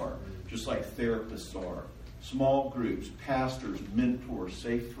parents are, just like therapists are. small groups, pastors, mentors,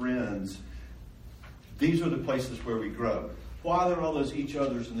 safe friends. These are the places where we grow. Why are there all those each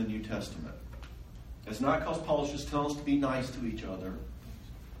others in the New Testament? It's not because Paul is just telling us to be nice to each other.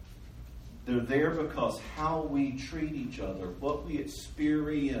 They're there because how we treat each other, what we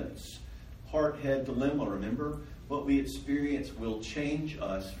experience, heart-head dilemma, remember? What we experience will change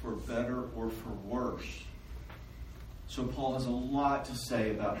us for better or for worse. So Paul has a lot to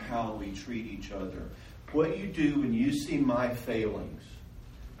say about how we treat each other. What you do when you see my failings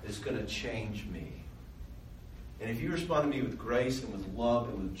is going to change me. And if you respond to me with grace and with love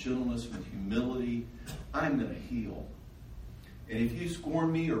and with gentleness and with humility, I'm going to heal. And if you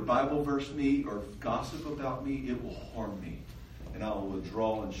scorn me or Bible verse me or gossip about me, it will harm me. And I will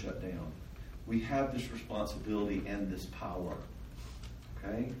withdraw and shut down. We have this responsibility and this power.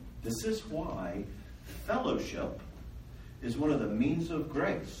 Okay? This is why fellowship is one of the means of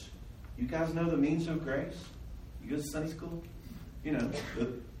grace. You guys know the means of grace? You go to Sunday school? You know,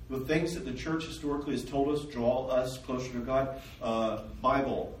 the things that the church historically has told us draw us closer to God.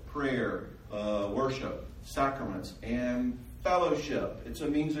 Bible, prayer, worship, sacraments, and fellowship. It's a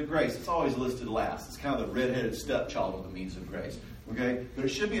means of grace. It's always listed last. It's kind of the redheaded stepchild of the means of grace. Okay? But it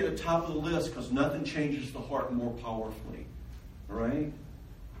should be at the top of the list because nothing changes the heart more powerfully. All right?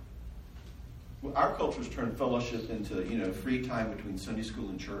 Well, our culture's turned fellowship into, free time between Sunday school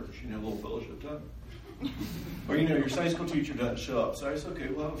and church. A little fellowship time. Or, your Sunday school teacher doesn't show up. So it's okay,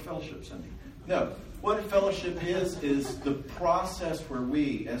 we'll have a fellowship Sunday. No. What a fellowship is the process where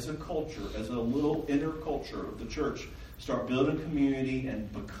we, as a culture, as a little inner culture of the church, start building community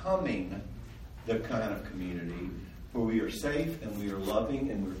and becoming the kind of community where we are safe and we are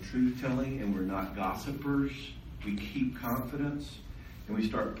loving and we're truth-telling and we're not gossipers. We keep confidence and we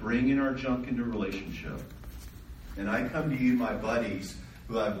start bringing our junk into relationship. And I come to you, my buddies,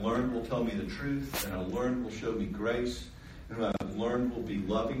 who I've learned will tell me the truth and I've learned will show me grace and who I've learned will be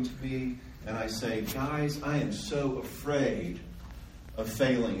loving to me. And I say, guys, I am so afraid of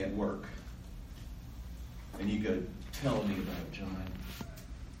failing at work. And you go, tell me about it, John.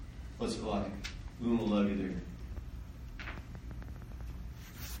 What's it like? We want to love you there.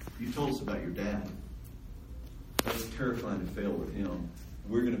 You told us about your dad. That's terrifying to fail with him.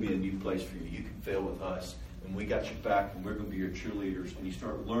 We're going to be a new place for you. You can fail with us. And we got your back, and we're going to be your cheerleaders. And you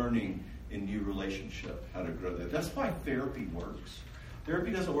start learning in new relationship how to grow that. That's why therapy works. Therapy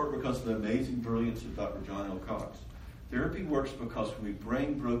doesn't work because of the amazing brilliance of Dr. John L. Cox. Therapy works because when we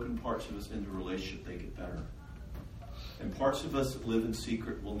bring broken parts of us into a relationship, they get better. And parts of us that live in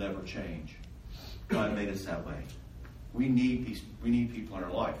secret will never change. God made us that way. We need people in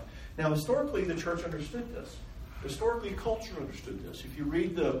our life. Now, historically, the church understood this. Historically, culture understood this. If you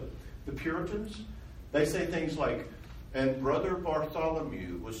read the Puritans, they say things like, and Brother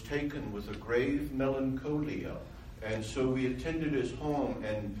Bartholomew was taken with a grave melancholia, and so we attended his home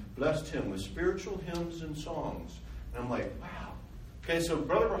and blessed him with spiritual hymns and songs. And I'm like, wow. Okay, so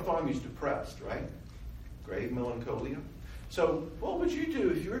Brother Bartholomew's depressed, right? Grave melancholia. So what would you do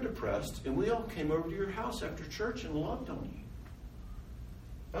if you're depressed and we all came over to your house after church and loved on you?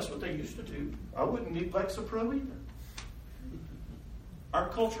 That's what they used to do. I wouldn't need Lexapro either. Our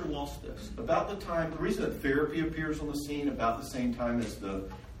culture lost this. About the time, the reason that therapy appears on the scene about the same time as the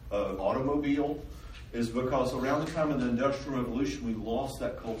automobile is because around the time of the Industrial Revolution, we lost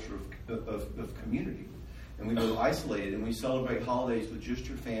that culture of community. And we live isolated, and we celebrate holidays with just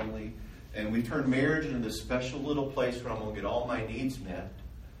your family. And we turn marriage into this special little place where I'm going to get all my needs met.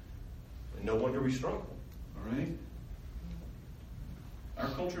 And no wonder we struggle. All right? Our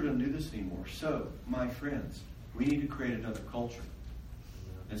culture doesn't do this anymore. So, my friends, we need to create another culture.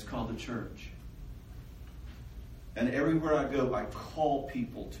 It's called the church. And everywhere I go, I call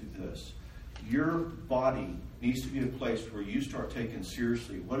people to this. Your body needs to be a place where you start taking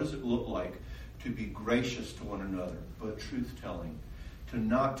seriously what does it look like to be gracious to one another, but truth-telling. To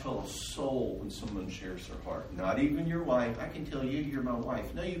not tell a soul when someone shares their heart. Not even your wife. I can tell you you're my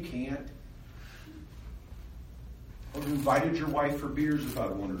wife. No, you can't. I've invited your wife for beers if I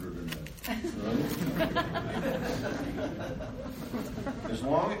wanted her to know.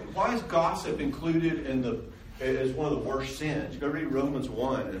 Why is gossip included as one of the worst sins? You go read Romans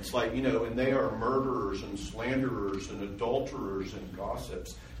 1, and it's like, and they are murderers and slanderers and adulterers and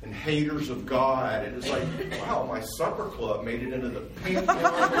gossips and haters of God. And it's like, wow, my supper club made it into the pink. Wow.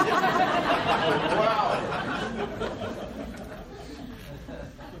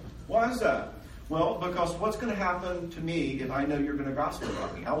 Why is that? Well, because what's going to happen to me if I know you're going to gossip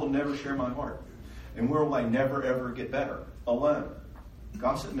about me? I will never share my heart. And where will I never, ever get better? Alone.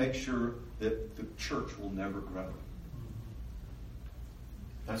 Gossip makes sure that the church will never grow.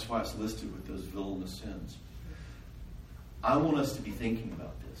 That's why it's listed with those villainous sins. I want us to be thinking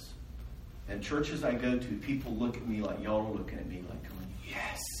about this. And churches I go to, people look at me like y'all are looking at me like going,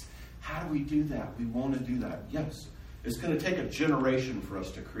 yes, how do we do that? We want to do that. Yes. It's going to take a generation for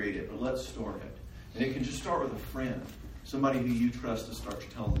us to create it, but let's start it. And it can just start with a friend, somebody who you trust to start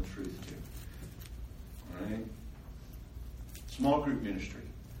telling the truth to. All right? Small group ministry.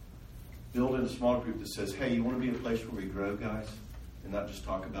 Build in a small group that says, hey, you want to be a place where we grow, guys? And not just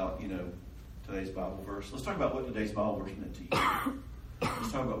talk about, today's Bible verse. Let's talk about what today's Bible verse meant to you.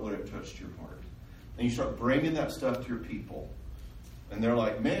 Let's talk about what it touched your heart. And you start bringing that stuff to your people. And they're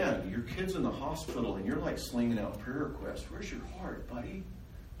like, man, your kid's in the hospital and you're like slinging out prayer requests. Where's your heart, buddy?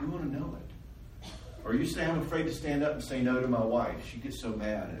 We want to know it. Or you say, I'm afraid to stand up and say no to my wife. She gets so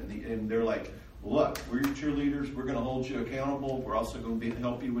mad. And they're like, look, we're your cheerleaders. We're going to hold you accountable. We're also going to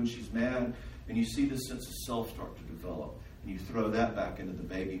help you when she's mad. And you see this sense of self start to develop. And you throw that back into the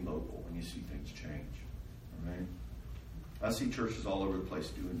baby mogul and you see things change. All right? I see churches all over the place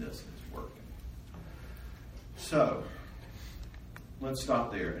doing this and it's working. So, let's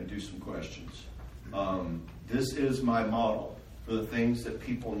stop there and do some questions. This is my model for the things that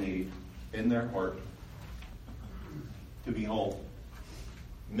people need in their heart to be whole.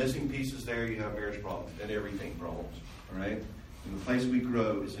 Missing pieces there, you have marriage problems and everything problems. All right? And the place we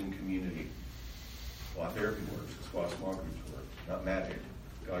grow is in community. Why therapy works. That's why small groups work. Not magic.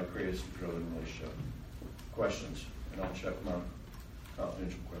 God created us to grow in relationship. Questions? And I'll check my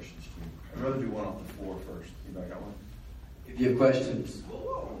confidential questions too. I'd rather do one off the floor first. Anybody got one? If you have questions,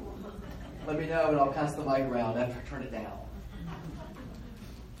 let me know and I'll pass the mic around after I turn it down.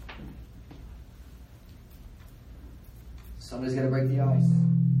 Somebody's got to break the ice.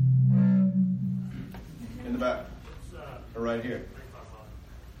 In the back. Or right here.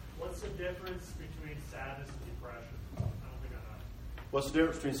 What's the difference between sadness and depression? I don't think I know. What's the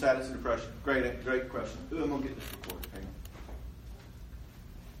difference between sadness and depression? Great question. Ooh, I'm going to get this recorded. Hang on.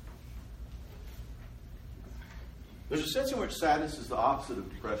 There's a sense in which sadness is the opposite of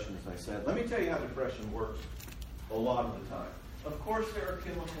depression, as I said. Let me tell you how depression works a lot of the time. Of course, there are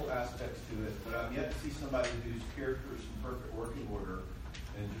chemical aspects to it, but I've yet to see somebody whose character is in perfect working order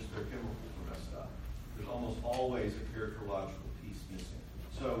and just their chemicals are messed up. There's almost always a characterological piece missing.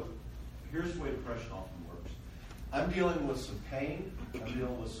 So here's the way depression often works. I'm dealing with some pain. I'm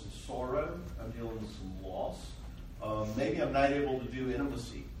dealing with some sorrow. I'm dealing with some loss. Maybe I'm not able to do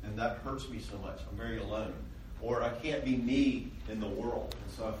intimacy, and that hurts me so much. I'm very alone. Or I can't be me in the world,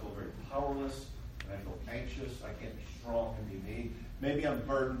 and so I feel very powerless, and I feel anxious. I can't be strong and be me. Maybe I'm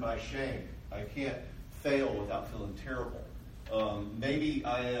burdened by shame. I can't fail without feeling terrible. Maybe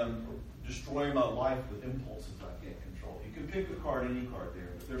I am destroying my life with impulses I can't control. You can pick a card, any card there,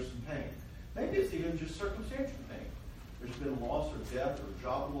 but there's some pain. Maybe it's even just circumstantial pain. There's been loss or death or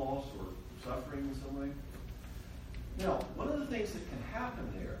job loss or suffering in some way. Now, one of the things that can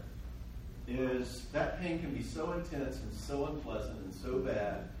happen there is that pain can be so intense and so unpleasant and so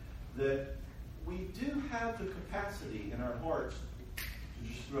bad that we do have the capacity in our hearts to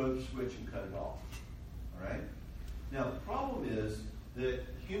just throw the switch and cut it off. All right? Now, the problem is that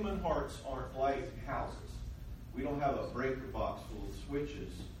human hearts aren't like houses. We don't have a breaker box full of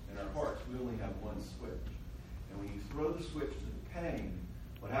switches in our hearts. We only have one switch. And when you throw the switch to the pain,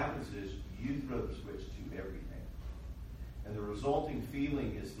 what happens is you throw the switch to everything. And the resulting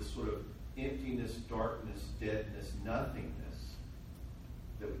feeling is this sort of emptiness, darkness, deadness, nothingness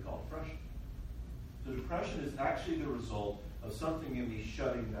that we call depression. So depression is actually the result of something in me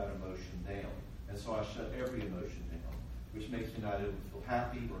shutting that emotion down. And so I shut every emotion down, which makes me not able to feel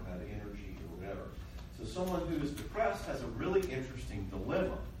happy or have energy or whatever. So someone who is depressed has a really interesting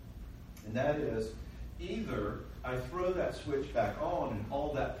dilemma. And that is, either I throw that switch back on and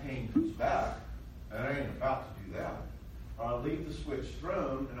all that pain comes back, and I ain't about to do that. Or I leave the switch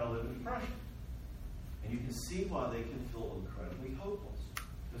thrown and I live in depression. And you can see why they can feel incredibly hopeless.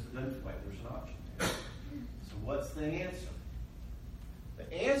 Because it doesn't feel like there's an option there. So what's the answer?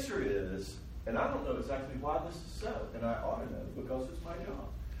 The answer is, and I don't know exactly why this is so, and I ought to know because it's my job.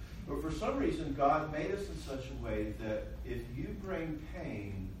 But for some reason, God made us in such a way that if you bring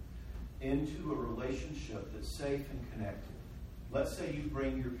pain into a relationship that's safe and connected, let's say you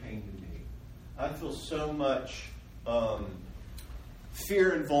bring your pain to me. I feel so much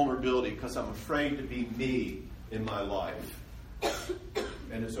fear and vulnerability because I'm afraid to be me in my life.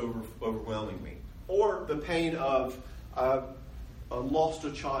 And it's overwhelming me. Or the pain of lost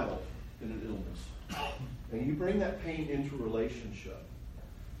a child in an illness. And you bring that pain into a relationship.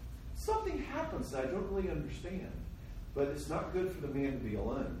 Something happens that I don't really understand. But it's not good for the man to be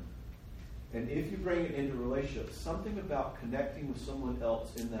alone. And if you bring it into a relationship, something about connecting with someone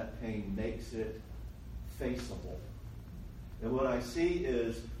else in that pain makes it faceable. And what I see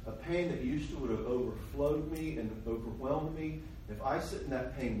is a pain that used to would have overflowed me and overwhelmed me. If I sit in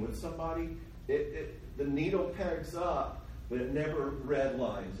that pain with somebody, the needle pegs up, but it never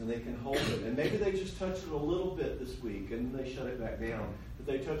redlines, and they can hold it. And maybe they just touch it a little bit this week, and then they shut it back down. But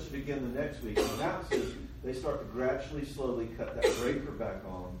they touch it again the next week. And what happens is they start to gradually, slowly cut that breaker back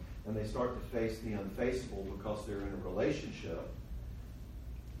on, and they start to face the unfaceable because they're in a relationship.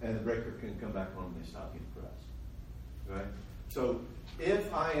 And the breaker can come back on and they stop being depressed. Right? So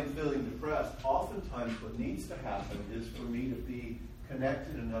if I am feeling depressed, oftentimes what needs to happen is for me to be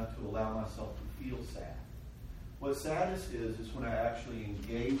connected enough to allow myself to feel sad. What sadness is when I actually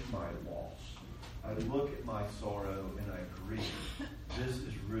engage my loss. I look at my sorrow and I grieve. This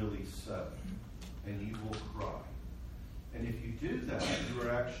is really so. And you will cry. And if you do that, you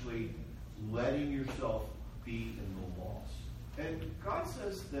are actually letting yourself be in the loss. And God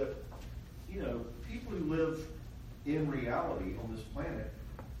says that, people who live in reality on this planet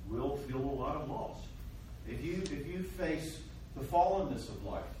will feel a lot of loss. If you face the fallenness of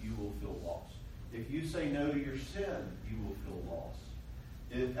life, you will feel lost. If you say no to your sin, you will feel lost.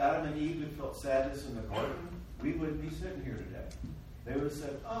 If Adam and Eve had felt sadness in the garden, we wouldn't be sitting here today. They would have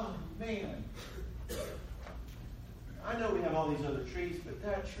said, oh, man, I know we have all these other trees, but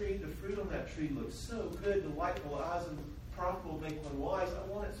that tree, the fruit on that tree looks so good, delightful eyes, and profitable make one wise.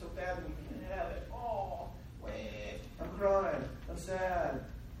 I want it so bad that we can't have it. Oh, man, I'm crying. I'm sad.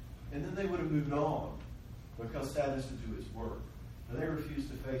 And then they would have moved on because sadness would do its work. And they refused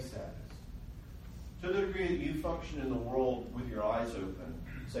to face sadness. To the degree that you function in the world with your eyes open,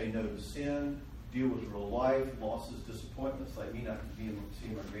 say no to sin, deal with real life, losses, disappointments, like me not being able to see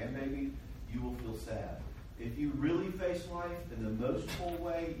my grandbaby, you will feel sad. If you really face life in the most full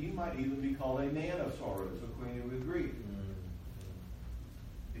way, you might even be called a man of sorrows, acquainted with grief.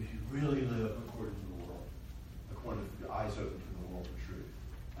 If you really live according to the world, according to the eyes open to the world of truth.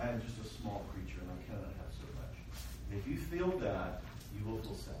 I am just a small creature and I cannot have so much. If you feel that, you will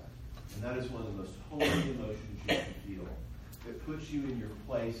feel sad. And that is one of the most holy emotions you can feel. It puts you in your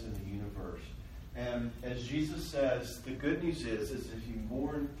place in the universe. And as Jesus says, the good news is if you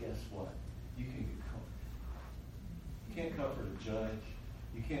mourn, guess what? You can get comfort. You can't comfort a judge.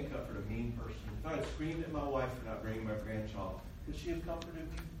 You can't comfort a mean person. If I had screamed at my wife for not bringing my grandchild, could she have comforted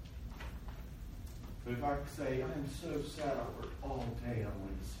me? But if I could say, I am so sad, I worked all day, I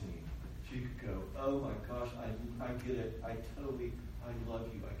wanted to see, she could go, oh my gosh, I get it. I love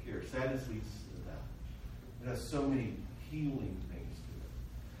you, I care. Sadness leads to that. It has so many healing things to it.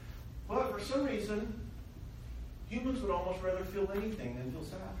 But for some reason, humans would almost rather feel anything than feel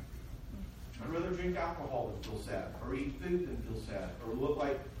sad. I'd rather drink alcohol than feel sad, or eat food than feel sad, or look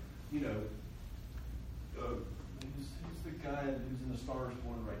like, who's the guy who's in the Stars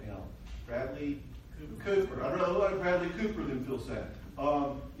Born right now? Bradley Cooper. I'd rather look like Bradley Cooper than feel sad. I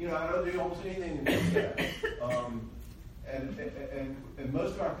don't do almost anything than feel sad. And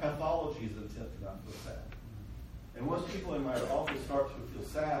most of our pathology is intent to not feel sad. And once people in my office start to feel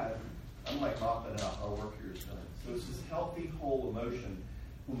sad, I'm like mopping out. Our work here is done. So it's this healthy, whole emotion.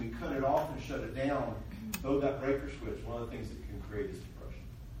 When we cut it off and shut it down, throw that breaker switch, one of the things that can create is depression.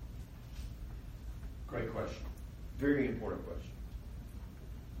 Great question. Very important question.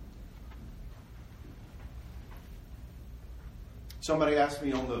 Somebody asked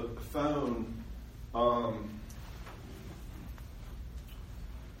me on the phone,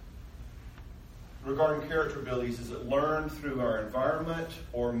 regarding character abilities, is it learned through our environment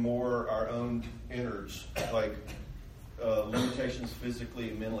or more our own innards, like limitations physically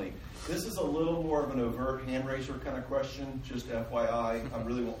and mentally? This is a little more of an overt hand raiser kind of question, just FYI. I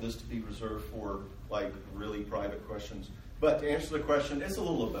really want this to be reserved for like really private questions. But to answer the question, it's a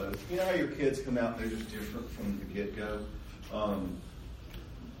little of both. You know how your kids come out and they're just different from the get-go?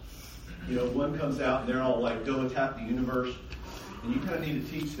 One comes out and they're all like, go attack the universe. And you kind of need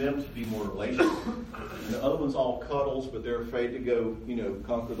to teach them to be more relational. And the other one's all cuddles, but they're afraid to go,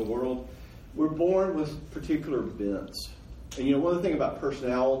 conquer the world. We're born with particular bents. And, one of the things about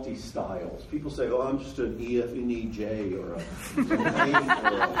personality styles, people say, oh, I'm just an EFNEJ or an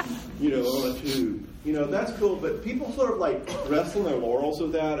A or a 2. That's cool, but people sort of like rest on their laurels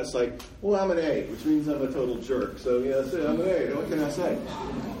with that. It's like, well, I'm an A, which means I'm a total jerk. So, that's it, I'm an A. What can I say?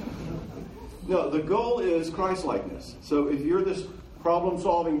 No, the goal is Christ-likeness. So if you're this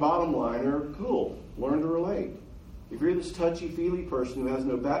problem-solving bottom liner, cool, learn to relate. If you're this touchy-feely person who has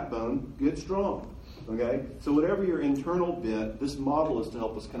no backbone, get strong. Okay? So whatever your internal bent, this model is to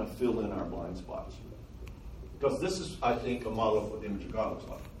help us kind of fill in our blind spots. Because this is, I think, a model of what the image of God looks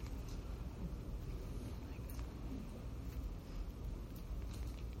like.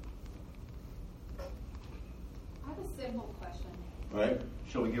 I have a simple question. All right.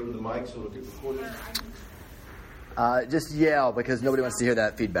 Shall we give her the mic so it'll get recorded? Just yell because nobody wants to hear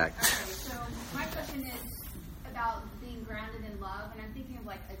that feedback. Okay, so my question is about being grounded in love, and I'm thinking of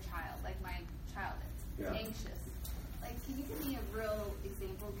like a child, like my child is anxious. Like, can you give me a real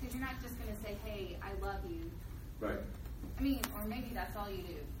example? Because you're not just going to say, "Hey, I love you." Right. I mean, or maybe that's all you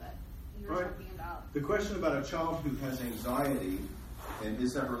do, but you were talking about. The question about a child who has anxiety, and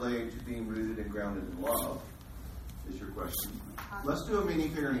is that related to being rooted and grounded in love, is your question. Let's do a mini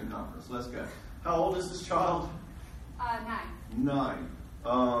parenting conference. Let's go. How old is this child? 9. 9.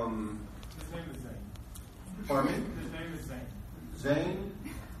 His name is Zane. Pardon me? His name is Zane. Zane,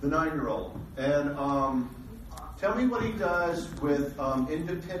 the 9-year-old. And tell me what he does with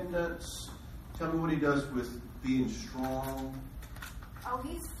independence. Tell me what he does with being strong. Oh,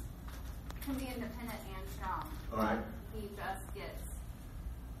 can be independent and strong. All right. He just gets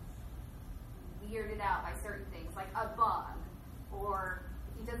weirded out by certain things, like a bug, or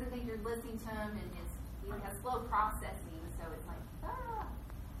he doesn't think you're listening to him, and he has slow processing, so it's like, ah.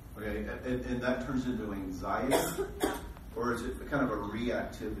 Okay, and that turns into anxiety? Or is it kind of a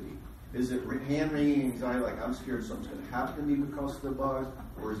reactivity? Is it hand-wringing anxiety, like I'm scared something's going to happen to me because of the bug?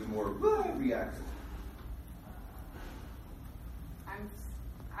 Or is he more reactive?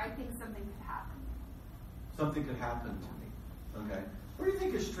 I think something could happen. Something could happen to me. Okay. Where do you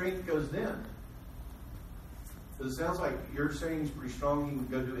think his strength goes then? Because it sounds like you're saying he's pretty strong. He can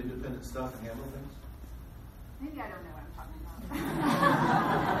go do independent stuff and handle things. Maybe I don't know what I'm talking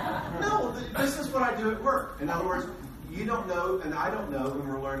about. No, this is what I do at work. In other words, you don't know and I don't know, and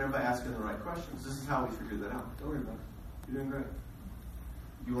we're learning by asking the right questions. This is how we figure that out. Don't worry about it. You're doing great.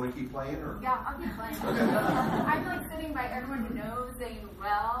 You want to keep playing, or? Yeah, I'll keep playing. Okay. I'm like sitting by everyone who knows Zane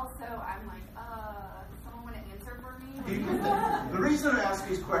well, so I'm like, someone want to answer for me? The reason I ask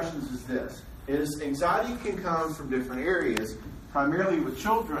these questions is this: is anxiety can come from different areas. Primarily with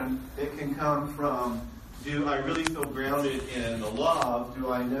children, it can come from, do I really feel grounded in the love?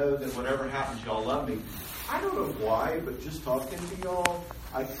 Do I know that whatever happens, y'all love me? I don't know why, but just talking to y'all,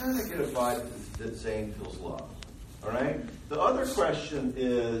 I kind of get a vibe that Zane feels loved. All right? The other question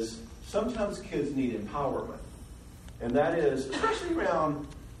is, sometimes kids need empowerment. And that is, especially around,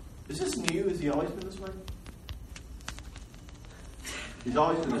 is this new? Has he always been this way? He's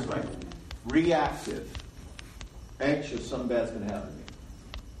always been this way. Reactive. Anxious, something bad's going to happen to me.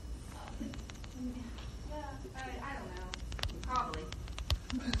 I don't know. Probably.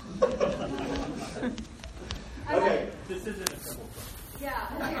 Okay. This isn't a simple question. Yeah.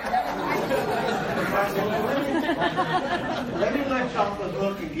 Let me let you off the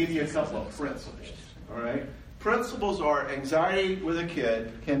hook and give you a couple of principles. All right? Principles are anxiety with a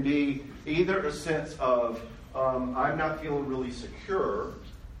kid can be either a sense of I'm not feeling really secure,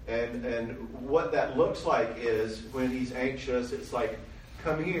 and what that looks like is when he's anxious, it's like,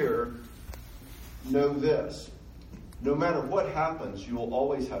 come here, know this. No matter what happens, you will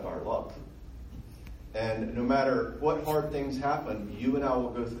always have our love. And no matter what hard things happen, you and I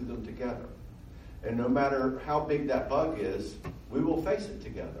will go through them together. And no matter how big that bug is, we will face it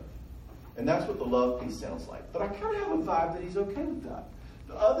together. And that's what the love piece sounds like. But I kind of have a vibe that he's okay with that.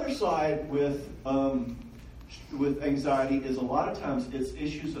 The other side with anxiety is a lot of times it's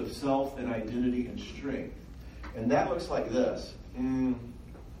issues of self and identity and strength. And that looks like this. A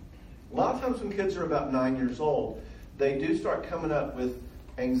lot of times when kids are about 9 years old, they do start coming up with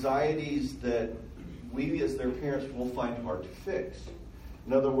anxieties that we as their parents will find hard to fix.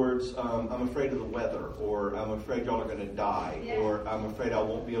 In other words, I'm afraid of the weather, or I'm afraid y'all are going to die, or I'm afraid I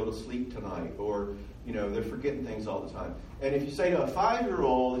won't be able to sleep tonight, or, they're forgetting things all the time. And if you say to a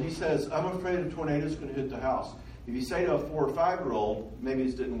 5-year-old, he says, I'm afraid a tornado's going to hit the house. If you say to a 4 or 5-year-old, maybe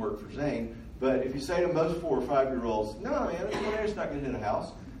this didn't work for Zane, but if you say to most 4 or 5-year-olds, no, man, a tornado's not going to hit a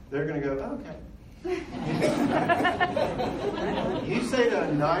house, they're going to go, oh, okay. You say to a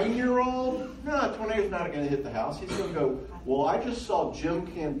 9-year-old, no, a tornado's not going to hit the house. He's going to go, well, I just saw Jim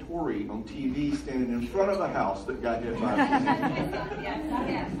Cantori on TV standing in front of a house that got hit by a tornado.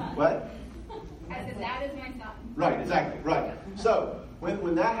 Yes. What? I said, that is my son. Right, exactly, right. So,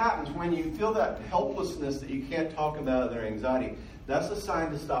 when that happens, when you feel that helplessness that you can't talk them out of their anxiety, that's a sign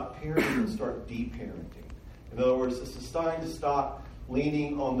to stop parenting and start de-parenting. In other words, it's a sign to stop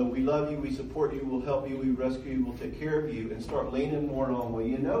leaning on the we love you, we support you, we'll help you, we rescue you, we'll take care of you, and start leaning more on, well,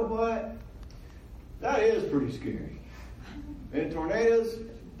 you know what? That is pretty scary. And tornadoes,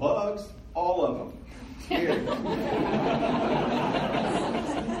 bugs, all of them. Scary.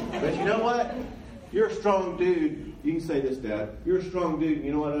 But you know what? You're a strong dude. You can say this, Dad. You're a strong dude, and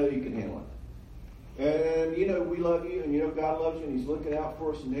you know what? You can handle it. And, we love you, and God loves you, and He's looking out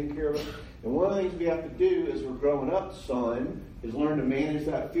for us and taking care of us. And one of the things we have to do as we're growing up, son, is learn to manage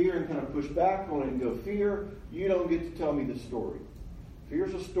that fear and kind of push back on it and go, fear, you don't get to tell me the story.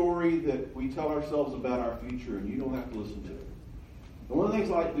 Fear's a story that we tell ourselves about our future, and you don't have to listen to it. And one of the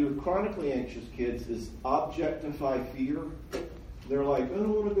things I like to do with chronically anxious kids is objectify fear. They're like, I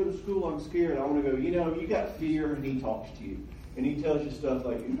don't want to go to school, I'm scared. I want to go, you got fear, and he talks to you. And he tells you stuff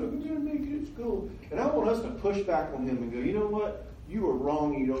like, you're not going to make it at school. And I want us to push back on him and go, you know what? You are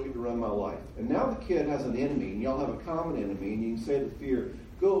wrong, and you don't get to run my life. And now the kid has an enemy, and y'all have a common enemy, and you can say to the fear,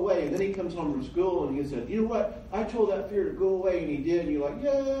 go away. And then he comes home from school, and he says, you know what? I told that fear to go away, and he did. And you're like,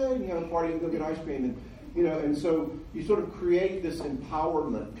 yay, and you have a party and go get ice cream. And, and so you sort of create this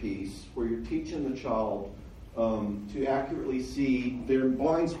empowerment piece where you're teaching the child to accurately see their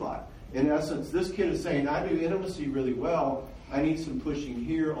blind spot. In essence, this kid is saying, I do intimacy really well. I need some pushing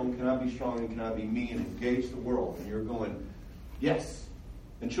here on can I be strong and can I be me and engage the world. And you're going, yes.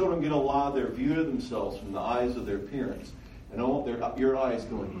 And children get a lot of their view of themselves from the eyes of their parents. And I want your eyes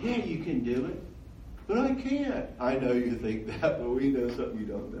going, yeah, you can do it. But I can't. I know you think that, but we know something you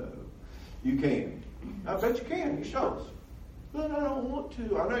don't know. You can. I bet you can. You show us. But I don't want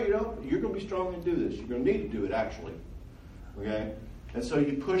to. I know you don't. You're going to be strong and do this. You're going to need to do it, actually. Okay? And so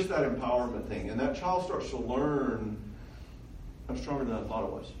you push that empowerment thing. And that child starts to learn, I'm stronger than I thought I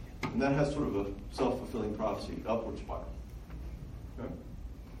was. And that has sort of a self-fulfilling prophecy, upward spiral. Okay?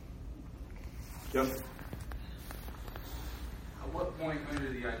 Yes? At what point under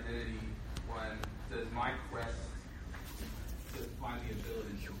the identity one does my quest to find the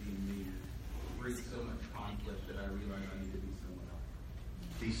ability to be me bring so much conflict that I realize I need to be someone else?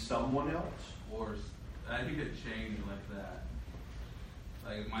 Be someone else? Or I think it changed like that.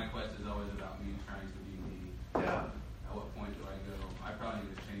 Like my quest is always about me trying to be me. Yeah. At what point do I go, I probably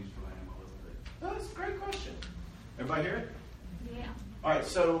need to change who I am a little bit? That's a great question. Everybody hear it? Yeah. All right,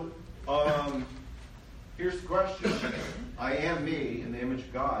 so here's the question. I am me in the image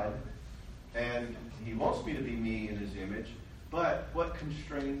of God, and he wants me to be me in his image, but what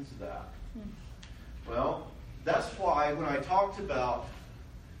constrains that? Well, that's why when I talked about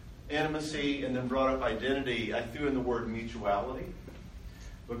intimacy and then brought up identity, I threw in the word mutuality.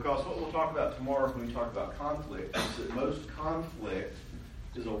 Because what we'll talk about tomorrow when we talk about conflict is that most conflict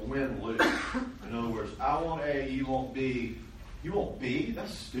is a win-lose. In other words, I want A, you want B. You want B?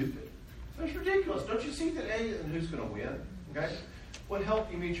 That's stupid. That's ridiculous. Don't you see that A and who's going to win? Okay? What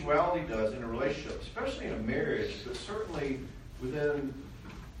healthy mutuality does in a relationship, especially in a marriage, but certainly within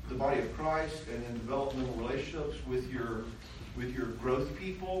the body of Christ and in developmental relationships with your growth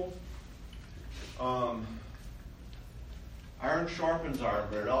people, iron sharpens iron,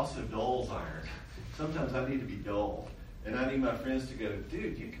 but it also dulls iron. Sometimes I need to be dull. And I need my friends to go,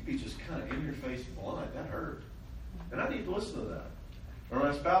 dude, you could be just kind of in your face blunt. That hurt. And I need to listen to that. Or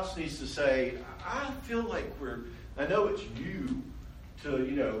my spouse needs to say, I feel like I know it's you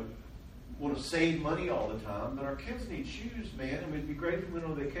to, want to save money all the time, but our kids need shoes, man, and it'd be great if we went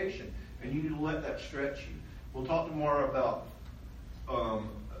on vacation. And you need to let that stretch you. We'll talk tomorrow about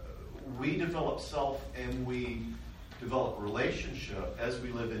we develop self and we develop relationship as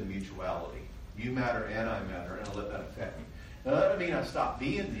we live in mutuality. You matter and I matter, and I let that affect me. Now, that doesn't mean I stop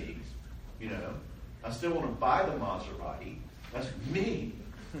being me. I still want to buy the Maserati. That's me.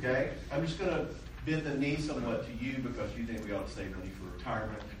 Okay? I'm just going to bend the knee somewhat to you because you think we ought to save money for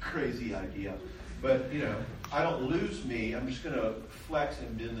retirement. Crazy idea. But, I don't lose me. I'm just going to flex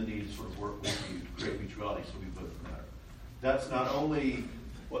and bend the knee to sort of work with you to create mutuality so we both matter. That's not only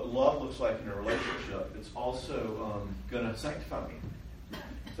what love looks like in a relationship, it's also going to sanctify me.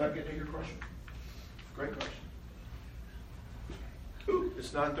 Does that get to your question? Great question. Ooh, it's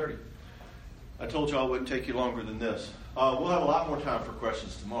 9:30. I told you I wouldn't take you longer than this. We'll have a lot more time for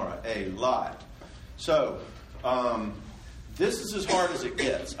questions tomorrow. A lot. So, this is as hard as it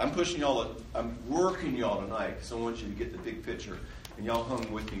gets. I'm working y'all tonight because I want you to get the big picture. And y'all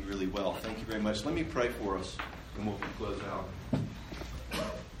hung with me really well. Thank you very much. Let me pray for us, and we'll close out.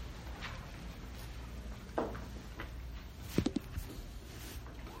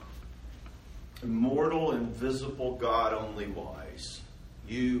 Immortal, invisible, God only wise.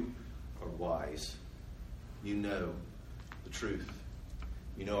 You are wise. You know the truth.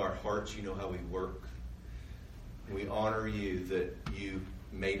 You know our hearts. You know how we work. And we honor you that you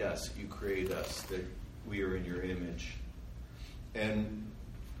made us, you created us, that we are in your image. And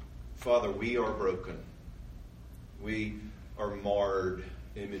Father, we are broken. We are marred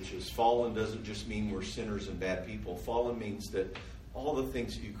images. Fallen doesn't just mean we're sinners and bad people. Fallen means that all the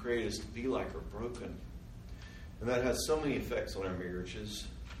things that you created us to be like are broken. And that has so many effects on our marriages.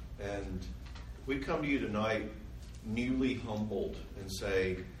 And we come to you tonight newly humbled and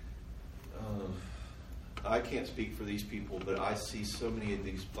say, I can't speak for these people, but I see so many of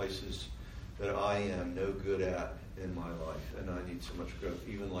these places that I am no good at in my life, and I need so much growth,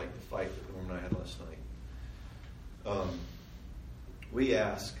 even like the fight that Norm and I had last night. We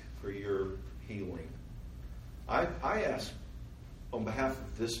ask for your healing. I ask on behalf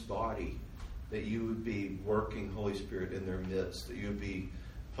of this body that you would be working, Holy Spirit, in their midst, that you would be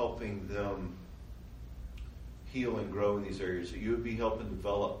helping them heal and grow in these areas, that you would be helping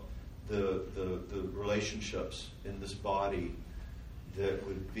develop the relationships in this body that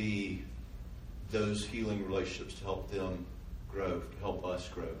would be those healing relationships to help them grow, to help us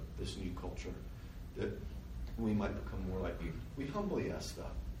grow, this new culture, that we might become more like you. We humbly ask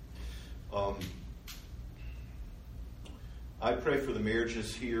that. I pray for the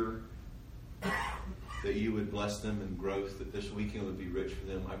marriages here, that you would bless them in growth, that this weekend would be rich for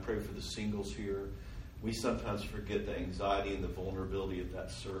them. I pray for the singles here. We sometimes forget the anxiety and the vulnerability of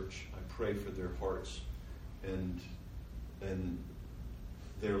that search. I pray for their hearts and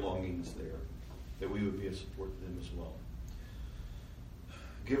their longings there, that we would be a support to them as well.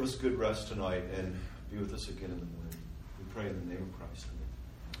 Give us good rest tonight and be with us again in the morning. We pray in the name of Christ.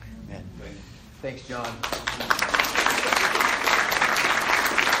 Amen. Thank you. Thanks, John.